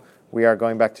now we are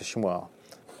going back to Shmuel.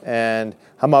 And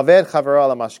Hamaved Chavaro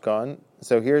ala Mashkon.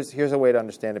 So here's a way to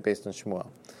understand it based on Shmuel.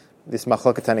 This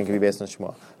machloketanin can be based on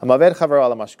Shmuel. Hamaved Chavaro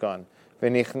ala Mashkon.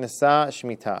 V'nichnesa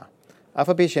Shemitah.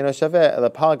 Afapi she'eno shaveh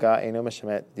elapalga eino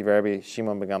meshemet divrei Rabbi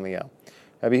Shimon ben Gamliel.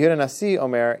 Rabbi Yehuda Nasi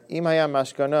Omer, Im haya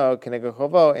mashkono keneged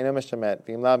chovo eno mishamet,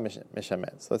 v'im lav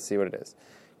mishamet. So let's see what it is.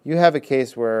 You have a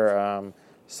case where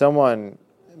someone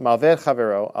malved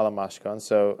chavero ala mashkon.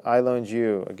 So I loaned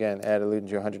you, again, Ed loaned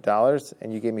you $100,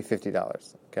 and you gave me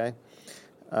 $50. Okay,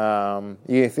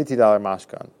 you gave $50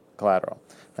 mashkon collateral.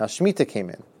 Now Shemitah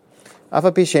came in.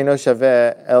 Afa pi she'eno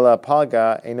shaveh ela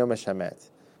palga eno mishamet.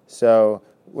 So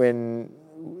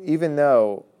even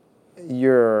though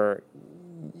your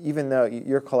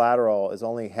collateral is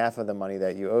only half of the money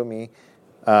that you owe me,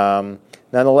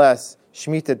 nonetheless,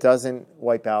 Shemitah doesn't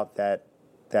wipe out that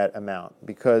amount,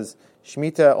 because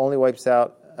Shemitah only wipes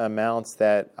out amounts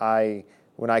that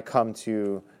when I come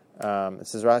to, it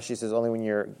says, Rashi says only when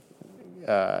you're,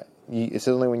 it says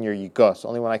only when you're yigos,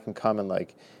 only when I can come and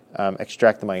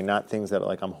extract the money, not things that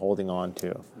I'm holding on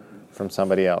to from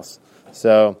somebody else.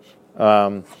 So,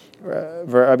 Rabbi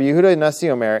Yehuda Nasi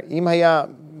Omer, Im haya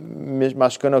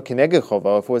mashkono keneged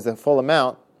chovo, if it was the full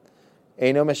amount,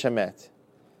 eino mishamet,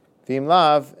 v'im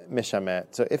lav mishamet.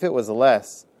 So if it was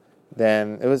less,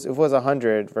 then if it was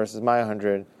 100 versus my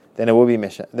 100, then it would be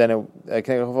mishamet. Then keneged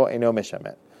chovo eino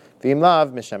mishamet, v'im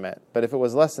lav mishamet. But if it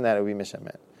was less than that, it would be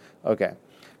mishamet. Okay.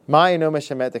 Ma eino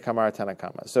mishamet de kamar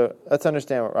Tanakama. So let's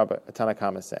understand what Rabbi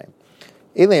Tanakama is saying.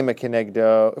 Ilema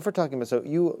kenegdo. If we're talking about, so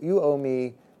you owe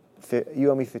me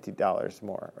 $50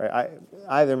 more, right?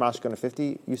 Either mashkon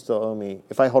 50, you still owe me.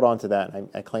 If I hold on to that and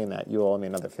I claim that, you owe me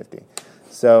another 50.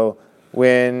 So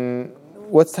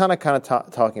what's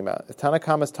Tanakama talking about?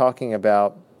 Tanakama is talking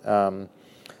about. So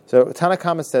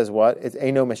Tanakama says what? It's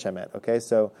eino mishamet. Okay,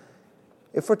 so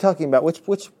if we're talking about which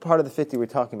part of the 50 we're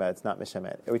talking about, it's not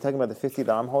mishamet. Are we talking about the 50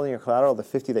 that I'm holding your collateral, or the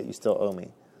 50 that you still owe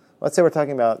me? Let's say we're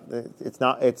talking about it's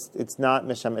not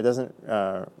mishamet. It doesn't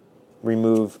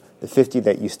remove the 50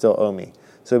 that you still owe me.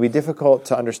 So it'd be difficult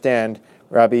to understand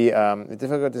the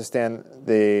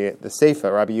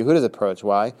Seifa, Rabbi Yehuda's approach.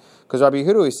 Why? Because Rabbi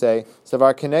Yehuda would say,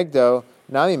 Savar kenegdo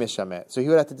nami mishamet. So he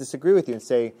would have to disagree with you and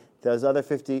say, does other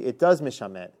 50, it does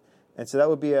mishamet. And so that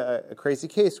would be a crazy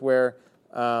case where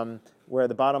the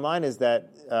bottom line is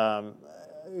that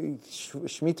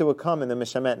Shemitah would come in the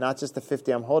mishamet, not just the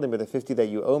 50 I'm holding, but the 50 that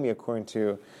you owe me, according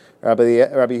to Rabbi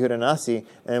Yehuda Nasi.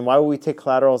 And why would we take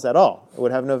collaterals at all? It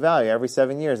would have no value. Every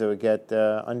 7 years it would get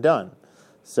undone.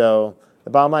 So the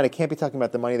bottom line, it can't be talking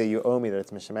about the money that you owe me that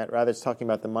it's mishamet. Rather, it's talking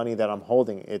about the money that I'm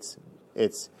holding. It's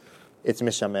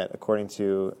mishamet according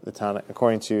to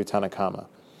Tanakama.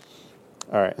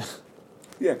 All right.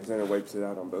 Yeah, because then it wipes it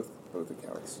out on both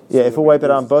accounts. Yeah, if we wipe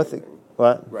it on both,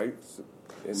 what? Right.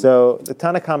 So the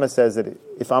Tanakama says that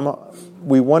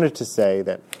we wanted to say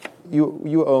that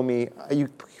you owe me, you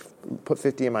put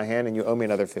 50 in my hand and you owe me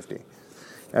another 50.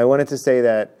 And I wanted to say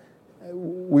that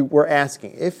we're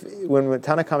asking, when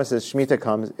Tanakama says Shemitah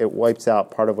comes, it wipes out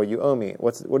part of what you owe me.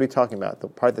 What are you talking about? The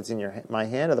part that's in my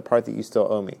hand, or the part that you still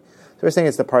owe me? So we're saying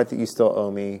it's the part that you still owe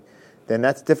me. Then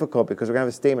that's difficult, because we're going to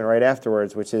have a statement right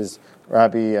afterwards, which is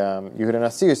Rabbi Yehuda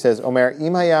Nasi, who says, Omer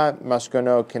im haya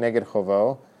mashkono keneged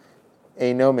chovo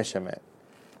eino mishamet.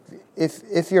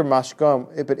 If you're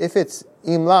mashkom, but if it's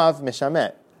im lav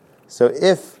mishamet, so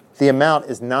if the amount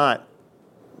is not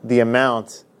the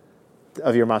amount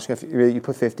of your mashkom, you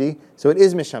put 50, so it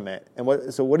is mishamet.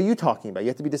 And so what are you talking about? You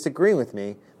have to be disagreeing with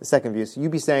me, the second view. So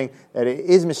you'd be saying that it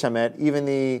is mishamet, even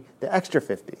the extra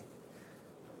 50.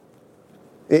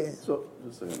 So,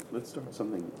 just a second. Let's start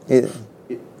something.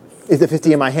 Is the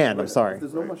 50 in my hand? I'm sorry.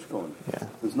 There's no much going. Yeah.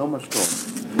 There's no much going.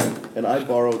 And I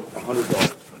borrowed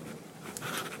 $100.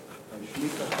 And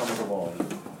Shemitah comes along.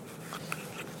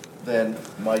 Then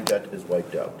my debt is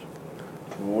wiped out.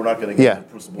 We're not going to get into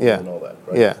crucible and all that,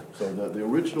 right? Yeah. So the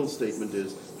original statement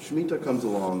is, Shemitah comes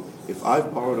along. If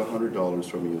I've borrowed $100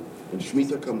 from you, and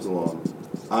Shemitah comes along,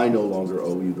 I no longer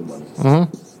owe you the money.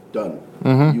 Mm-hmm. Done.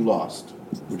 Mm-hmm. You lost.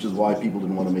 Which is why people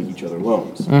didn't want to make each other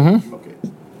loans. Mm-hmm. Okay.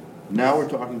 Now we're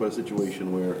talking about a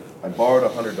situation where I borrowed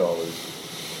 $100.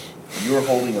 You're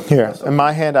holding a here in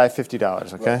my hand. I have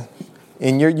 $50. Okay. Right.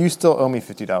 And you still owe me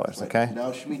 $50. Right. Okay.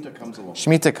 Now Shemitah comes along.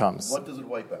 Shemitah comes. What does it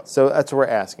wipe out? So that's what we're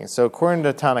asking. So according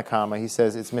to Tanakama, he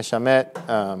says it's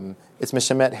mishamet. It's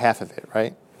mishamet half of it,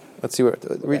 right? Let's see what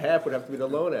the half would have to be the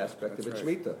loan aspect of it's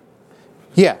Shemitah.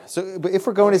 Yeah. So, but if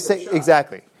we're going to say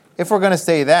exactly, if we're going to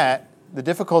say that. The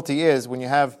difficulty is when you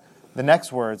have the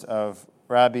next words of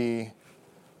Rabbi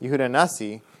Yehuda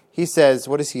Nasi, he says,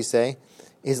 what does he say?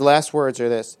 His last words are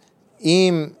this: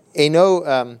 Im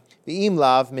lav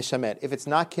mishamet. If it's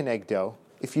not kenegdo,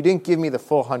 if you didn't give me the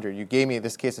full 100, you gave me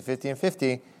this case of 50 and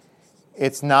 50,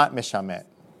 it's not mishamet.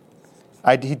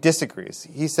 He disagrees.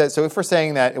 He says, so if we're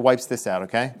saying that, it wipes this out,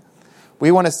 okay?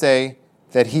 We want to say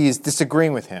that he's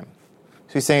disagreeing with him.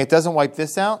 So he's saying it doesn't wipe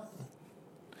this out.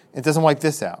 It doesn't wipe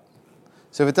this out.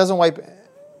 So if it doesn't wipe...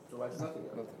 So why is nothing?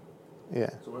 Yeah.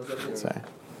 So what does Sorry.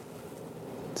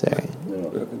 Yeah.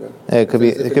 It could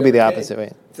be the opposite way.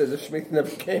 It says if Shemitah never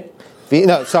came.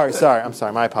 No, sorry. I'm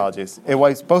sorry. My apologies. It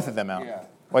wipes both of them out. Yeah.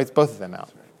 Wipes both of them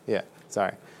out. Yeah,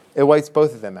 sorry. It wipes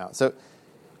both of them out. So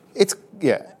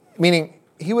meaning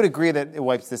he would agree that it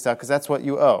wipes this out because that's what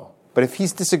you owe. But if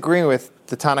he's disagreeing with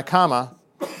the Tanakama,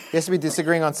 he has to be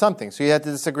disagreeing on something. So you have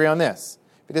to disagree on this.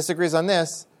 If he disagrees on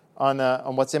this, on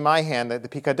what's in my hand, the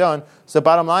pikadon, so the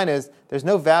bottom line is there's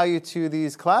no value to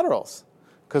these collaterals.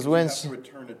 Because when you have to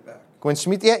return it back. When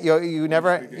Shemitah, you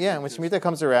never, when Shemitah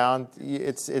comes around,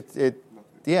 it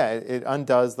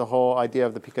undoes the whole idea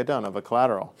of the pikadon, of a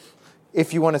collateral.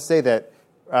 If you want to say that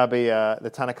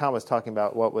the Tanakh was talking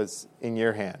about what was in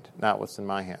your hand, not what's in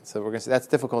my hand. So we're going to say that's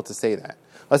difficult to say that.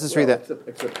 Let's just read that.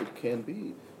 Except it can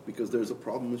be, because there's a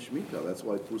problem with Shemitah. That's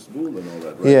why Pusbul and all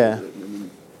that, right? Yeah.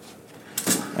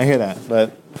 I hear that,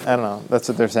 but I don't know. That's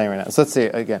what they're saying right now. So let's see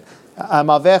again. That's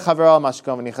the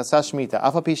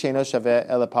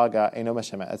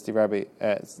Rabbi.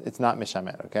 It's not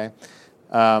mishamet, okay?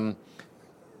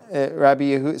 Rabbi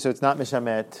Yehuda, so it's not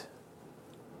mishamet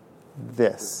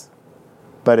this,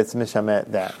 but it's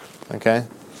mishamet that, okay?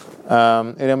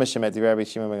 Mishamet, the Rabbi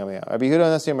Shimon ben Gamliel. Rabbi Yehuda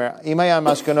Nasi Omer, Imayan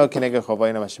mashkono keneged chovo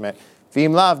eno mishamet.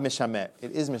 V'im lav mishamet.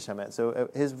 It is mishamet. So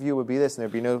his view would be this, and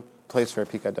there'd be no place for a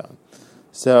pikadon.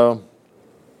 So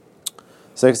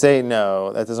I say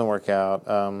no, that doesn't work out.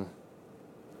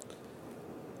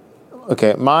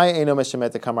 Okay, my eno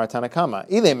mishamet kamar tanakama.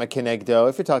 Ilema kenegdo.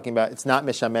 If you're talking about it's not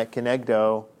mishamet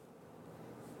kenegdo,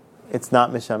 it's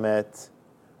not mishamet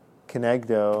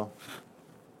kenegdo.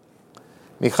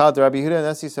 Michal Rabbi Yehuda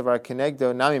Nasi Savar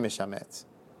kenegdo nami mishamet.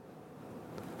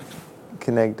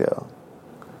 Kenegdo.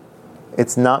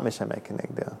 It's not mishamet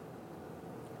kenegdo.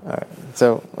 All right,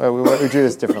 so we drew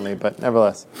this differently, but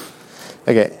nevertheless.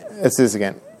 Okay, let's do this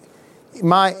again.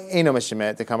 My eno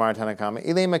mishamet the kamar tanakama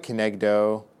ilema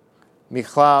kenegdo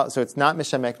michlal. So it's not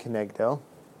mishamet kenegdo.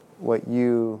 What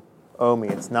you owe me,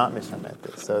 it's not mishamet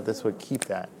this. So this would keep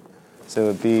that. So it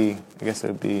would be. I guess it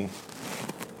would be.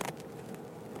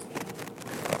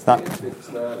 It's not. If it's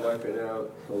not wiping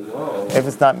out the loan. If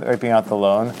it's not wiping out the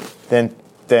loan, then.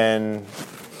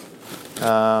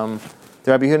 The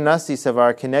Rabbi Yehuda Nasi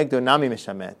Savar Kenegdo Nami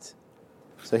Mishamet.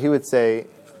 So he would say,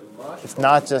 it's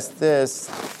not just this,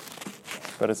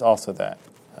 but it's also that.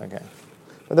 Okay.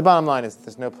 But the bottom line is,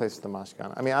 there's no place for the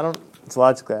mashkan. I mean, it's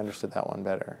logically I understood that one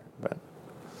better, but.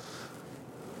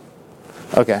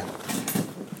 Okay.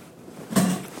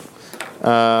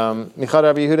 Michal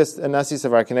Rabbi Yehuda Nasi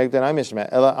Savar Kenegdo Nami Mishamet.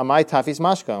 Ela Amai Tafis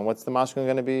Mashkan. What's the mashkan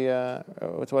going to be,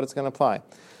 what's what it's going to apply?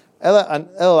 Ela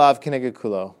Elav Keneged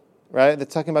Kulo. Right? They're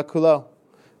talking about kulo,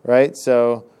 right?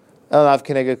 So, elav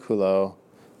keneged kulo,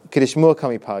 kedishmul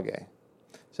kami page.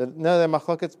 So, no, the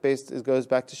machloket's goes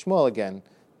back to Shmuel again.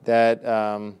 That,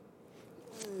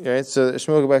 right? So,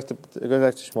 Shmuel goes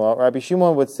back to Shmuel. Rabbi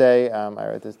Shimon would say, I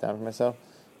wrote this down for myself.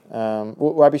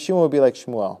 Rabbi Shimon would be like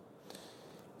Shmuel.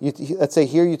 Let's say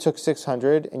here you took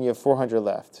 600 and you have 400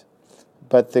 left,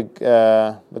 but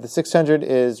the 600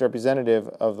 is representative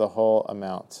of the whole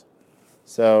amount.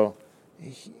 So.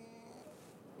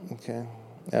 Okay.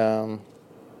 Lo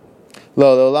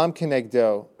olam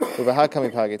kenegdo uvaha kami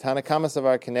page. Tanakama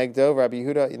savar kenegdo. Rabbi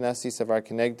Yehuda Nasi savar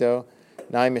kenegdo.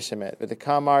 Nai mishamet. But the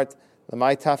kamart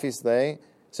lamai tafis lei.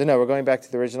 So no, we're going back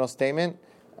to the original statement.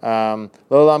 Lo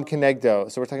olam kenegdo.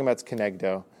 So we're talking about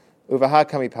kenegdo. Uvaha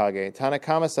kami page.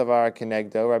 Tanakama savar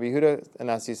kenegdo. Rabbi Yehuda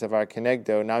Nasi savar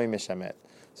kenegdo. Nami mishamet.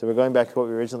 So we're going back to what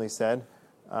we originally said.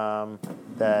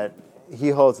 That he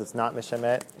holds it's not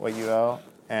mishamet what you owe.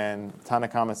 And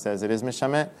Tanakama says it is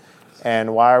mishamet.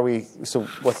 And why are we? So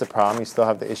what's the problem? You still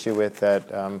have the issue with that.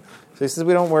 So he says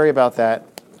we don't worry about that.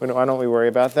 Why don't we worry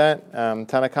about that?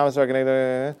 Tanakama says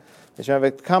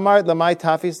kamar lamai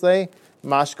tafisle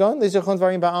mashkon lizichron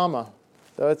dvarim ba'alma.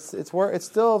 So it's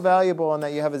still valuable in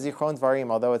that you have a zichron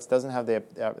dvarim, although it doesn't have the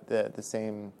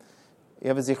same. You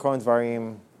have a zichron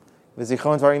dvarim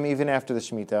even after the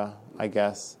Shemitah, I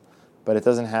guess, but it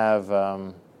doesn't have.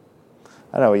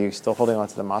 I don't know, you're still holding on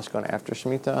to the mashkon after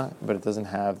Shemitah, but it doesn't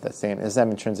have that same, it doesn't have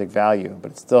intrinsic value,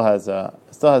 but it still has a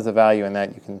value in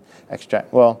that you can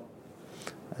extract, well,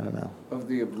 I don't know. Of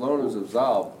the loaners of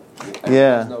Zal,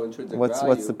 yeah. No intrinsic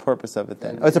What's the purpose of it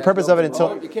then? It's the purpose of it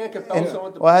until... You can't compel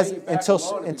someone to pay you back until the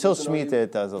loan until Shemitah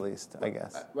it does at least, I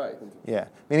guess. Right. Yeah.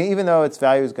 Meaning even though its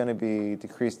value is going to be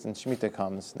decreased when Shemitah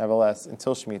comes, nevertheless,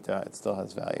 until Shemitah it still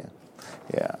has value.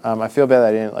 Yeah, I feel bad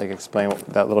I didn't explain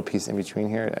that little piece in between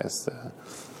here.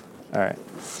 All right.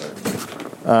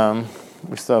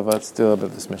 We still have. Let's do a little bit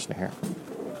of this mission here.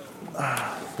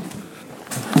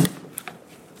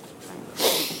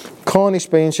 Kol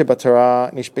nishbain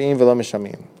shebatorah nishbain v'lo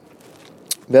mishamim.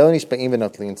 V'lo nishbain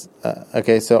v'notlin.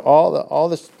 Okay, so all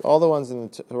the ones in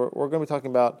the we're going to be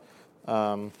talking about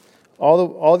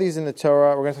all these in the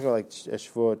Torah. We're going to talk about like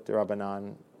Shevuot,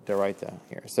 Rabbanan, Deraita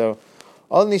here. So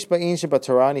all nishbain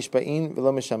shebatorah nishbain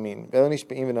v'lo mishamim. V'lo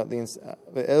nishbain v'notlin.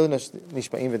 V'lo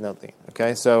nishbain v'notlin.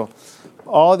 Okay, so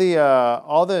all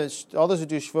those who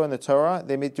do Shevuot in the Torah,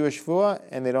 they may do a Shevuot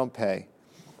and they don't pay.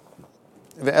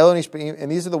 And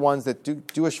these are the ones that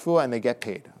do a shvuah and they get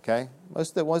paid. Okay, most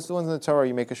of the ones in the Torah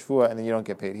you make a shvuah and then you don't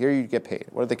get paid. Here you get paid.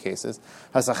 What are the cases?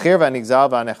 We learned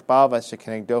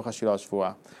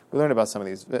about some of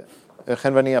these. So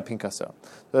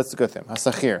that's a good thing.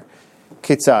 Hasachir,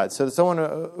 kitzad. So someone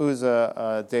who's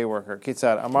a day worker.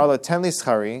 Kitzad. Amar lo ten li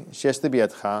schari sheyesh li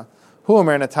biyadcha. Hu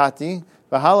omer natati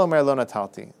v'hal omer lo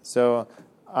natalti. So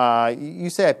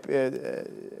you say.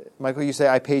 Michael, you say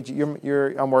I paid you.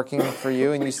 I'm working for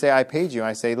you, and you say I paid you.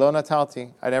 I say lo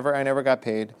natalti. I never got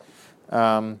paid.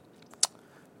 Lo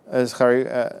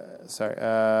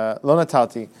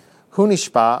natalti. Hu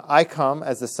nishpa. I come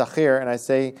as the sachir, and I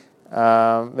say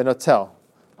v'notel.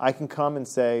 I can come and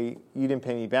say you didn't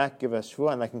pay me back. Give a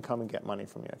shvuah, and I can come and get money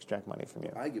from you, extract money from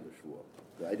you. I give a shvuah.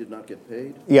 I did not get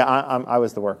paid. Yeah, I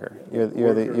was the worker. You're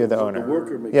the owner. The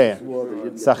worker makes a shvuah that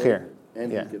didn't get sachir. paid,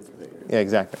 and he gets paid. Yeah,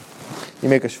 exactly. You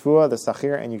make a shvuah, the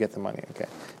sachir, and you get the money. Okay.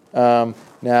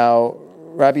 Now,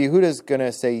 Rabbi Yehuda is going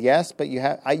to say yes, but you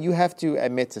have to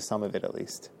admit to some of it at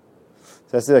least.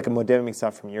 So that's like a modem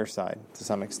mitzvah from your side to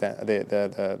some extent.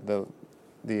 The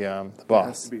boss. There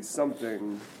has to be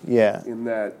something. Yeah. In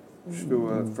that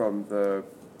shvuah from the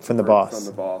boss. From the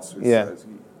boss. Who Yeah. Says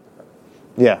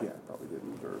Yeah. Probably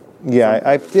didn't. Yeah,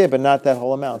 I did, but not that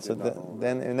whole amount. So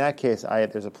then, in that case,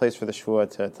 there's a place for the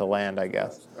shvuah to land, I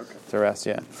guess, to rest.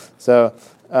 Yeah. So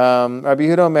Rabbi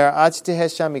Yehuda Omer, Ad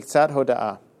shtehesham miktzat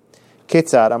hoda'ah,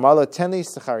 kitzad amar lo ten li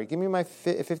sachari. Give me my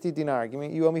 50 dinar.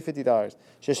 You owe me $50.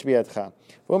 Shesh biyadcha.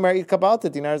 Omer itkabalta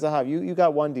dinar zahav. You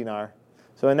got 1 dinar.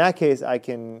 So in that case, I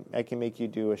can make you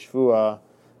do a shvuah,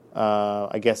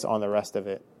 I guess, on the rest of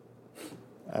it.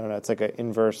 I don't know. It's like an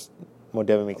inverse.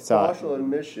 Modeva Miktzah. Partial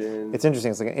admission. It's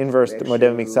interesting. It's like an inverse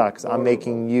Modeva Miktzah because I'm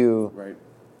making you. Right.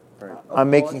 I'm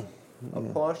making. A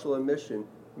partial admission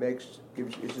it's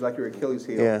like your Achilles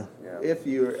heel. Yeah. If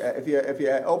you're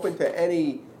open to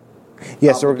any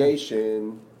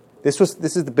obligation. This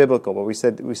is the biblical. But we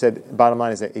said bottom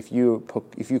line is that if you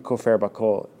kofer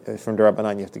bakol from the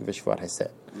Rabbanan, you have to give a shvuat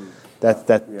hesed.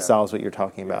 That solves what you're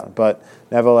talking about. But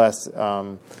nevertheless.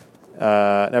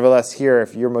 Here,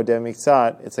 if you're modeh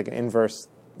miktzat, it's like an inverse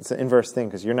thing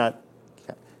because you're not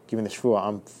giving the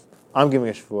shvuah. I'm giving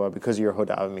a shvuah because you're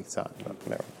hoda of miktzat.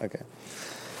 Whatever. Okay.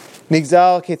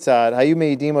 Nigzal kitzad. Hayu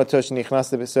meidim otosh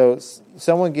nichnas. So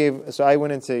someone gave. So I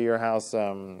went into your house,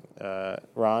 Ron.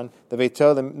 The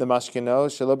veito the mashkino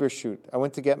shelo b'rshut. I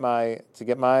went to get my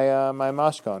my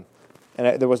mashkon,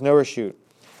 and there was no reshut.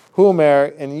 Hu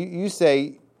omer, and you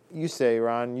say.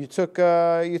 Ron, you took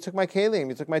my kalim,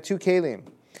 you took my 2 kalim,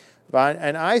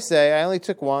 and I say I only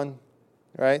took 1,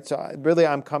 right? So really,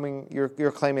 I'm coming. You're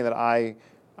claiming that I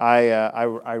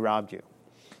robbed you.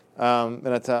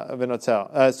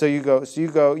 V'notel. So you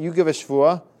give a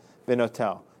shvuah,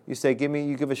 v'notel. You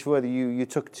give a shvuah that you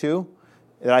took 2,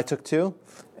 that I took 2,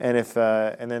 and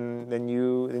then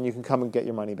you can come and get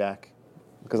your money back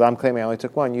because I'm claiming I only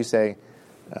took 1. You say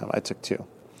I took 2.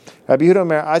 Rabbi Yehuda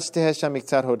Omer, Ad shtehesham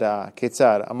miktzat hoda'ah,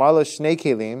 kitzad, amar lo shnei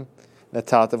kelim,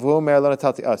 natalta, v'hu omer lo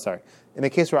natalti. Oh, sorry. In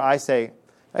the case where I say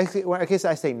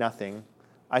nothing,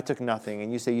 I took nothing,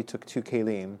 and you say you took 2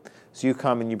 kelim, so you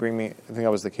come and you bring me, I think that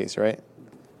was the case, right?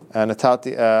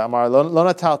 Natalti, amar lo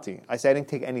natalti. I say I didn't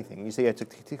take anything. You say I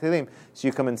took 2 kelim, so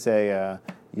you come and say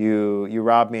you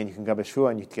robbed me and you can come to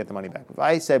shvuah and you get the money back. If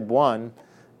I said 1,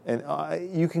 and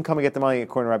you can come and get the money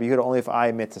according to Rabbi Yehuda only if I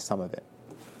admit to some of it.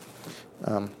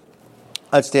 Nechbal.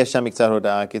 So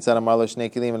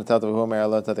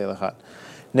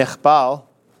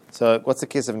what's the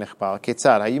case of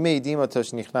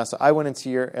nechbal? So I went into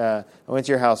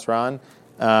your house, Ron.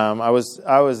 I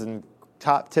was in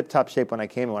tip top shape when I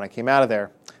came in. When I came out of there,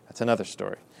 that's another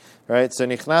story, right? So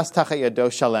nichnas tachat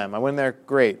yado shalem. I went in there,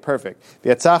 great, perfect.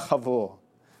 V'yatzah chavul.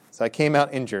 So I came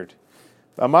out injured.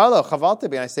 Amarlo chavalti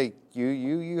bi. I say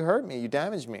you hurt me, you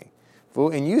damaged me.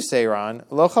 And you say, Ron,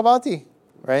 lo chavalti.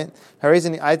 Right? I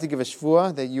had to give a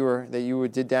shvuah that you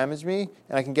did damage me,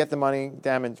 and I can get the money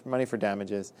for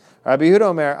damages. Rabbi Yehuda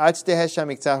Omer, ad shtehesham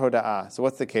miktzat hoda'ah. So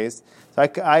what's the case? So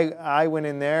I went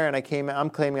in there and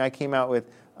I'm claiming I came out.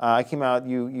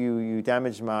 You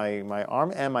damaged my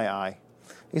arm and my eye.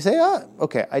 You say,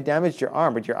 okay, I damaged your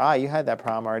arm, but your eye, you had that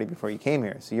problem already before you came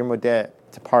here, so you're modeh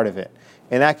to part of it.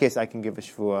 In that case, I can give a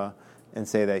shvuah and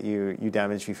say that you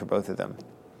damaged me for both of them,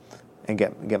 and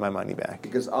get my money back.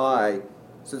 Because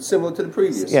so it's similar to the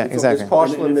previous. Yeah, exactly. It's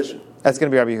partial admission. That's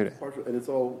going to be Rabbi Yehuda. And it's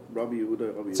all Rabbi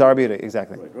Yehuda. It's Rabbi Yehuda,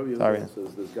 exactly. Right. Rabbi Yehuda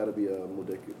says there's got to be a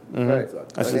mudek. Right.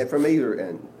 And from either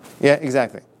end. Yeah,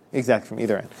 exactly. Exactly, from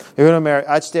either end.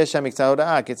 Let's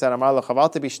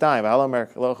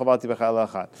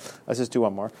just do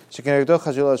one more.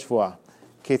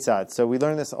 So we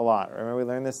learned this a lot. Remember, we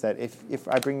learned this, that if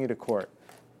I bring you to court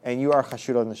and you are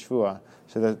chashud on the shvuah,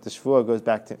 so that the shvuah goes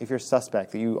back to, if you're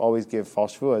suspect, that you always give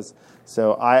false shvuahs,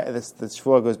 so the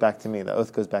shvuah goes back to me, the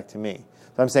oath goes back to me.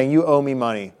 So I'm saying you owe me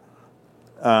money,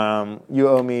 you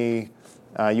owe me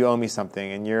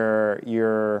something, and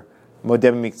you're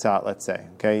modem miktzat, let's say,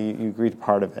 okay, you agreed to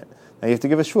part of it. Now you have to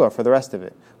give a shvuah for the rest of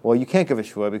it. Well, you can't give a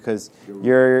shvuah because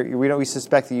we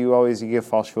suspect that you give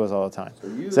false shvuahs all the time.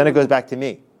 So then it goes back to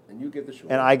me. And you give the shvuah.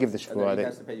 And I give the shvuah. And then he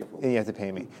has to pay you for it. And you have to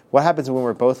pay me. What happens when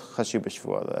we're both chashuv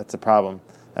b'shvuah? That's a problem.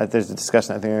 There's a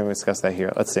discussion. I think we're going to discuss that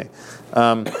here. Let's see.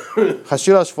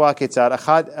 Chashuv al shvuah ketzad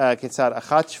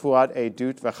achat shvuat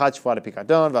edut v'achat shvuat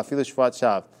pikadon v'afilu shvuat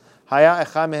shav. Haya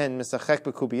echad mehen misachek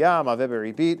b'kubiya maveh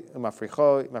beribit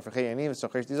umafrichei yanim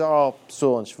v'sochesh. These are all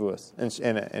psul and shvuas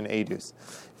and edus.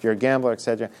 If you're a gambler,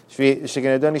 etc.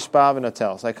 Shegenedon nishpa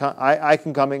v'notel. So I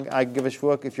can come in. I can give a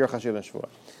shvuah if you're chashuv and shvuah.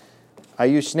 I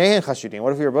use shneihen chashudin.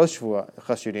 What if we were both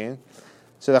chashudin?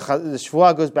 So the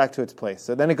shvuah goes back to its place.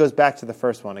 So then it goes back to the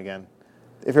first one again.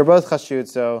 If you're both chashud,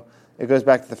 so it goes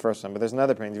back to the first one. But there's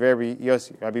another point.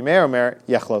 Rabbi Meir Omer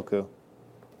yachloku.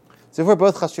 So if we're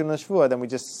both chashud and shvuah, then we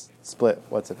just split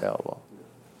what's available.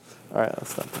 All right, let's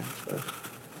stop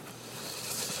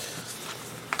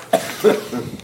there.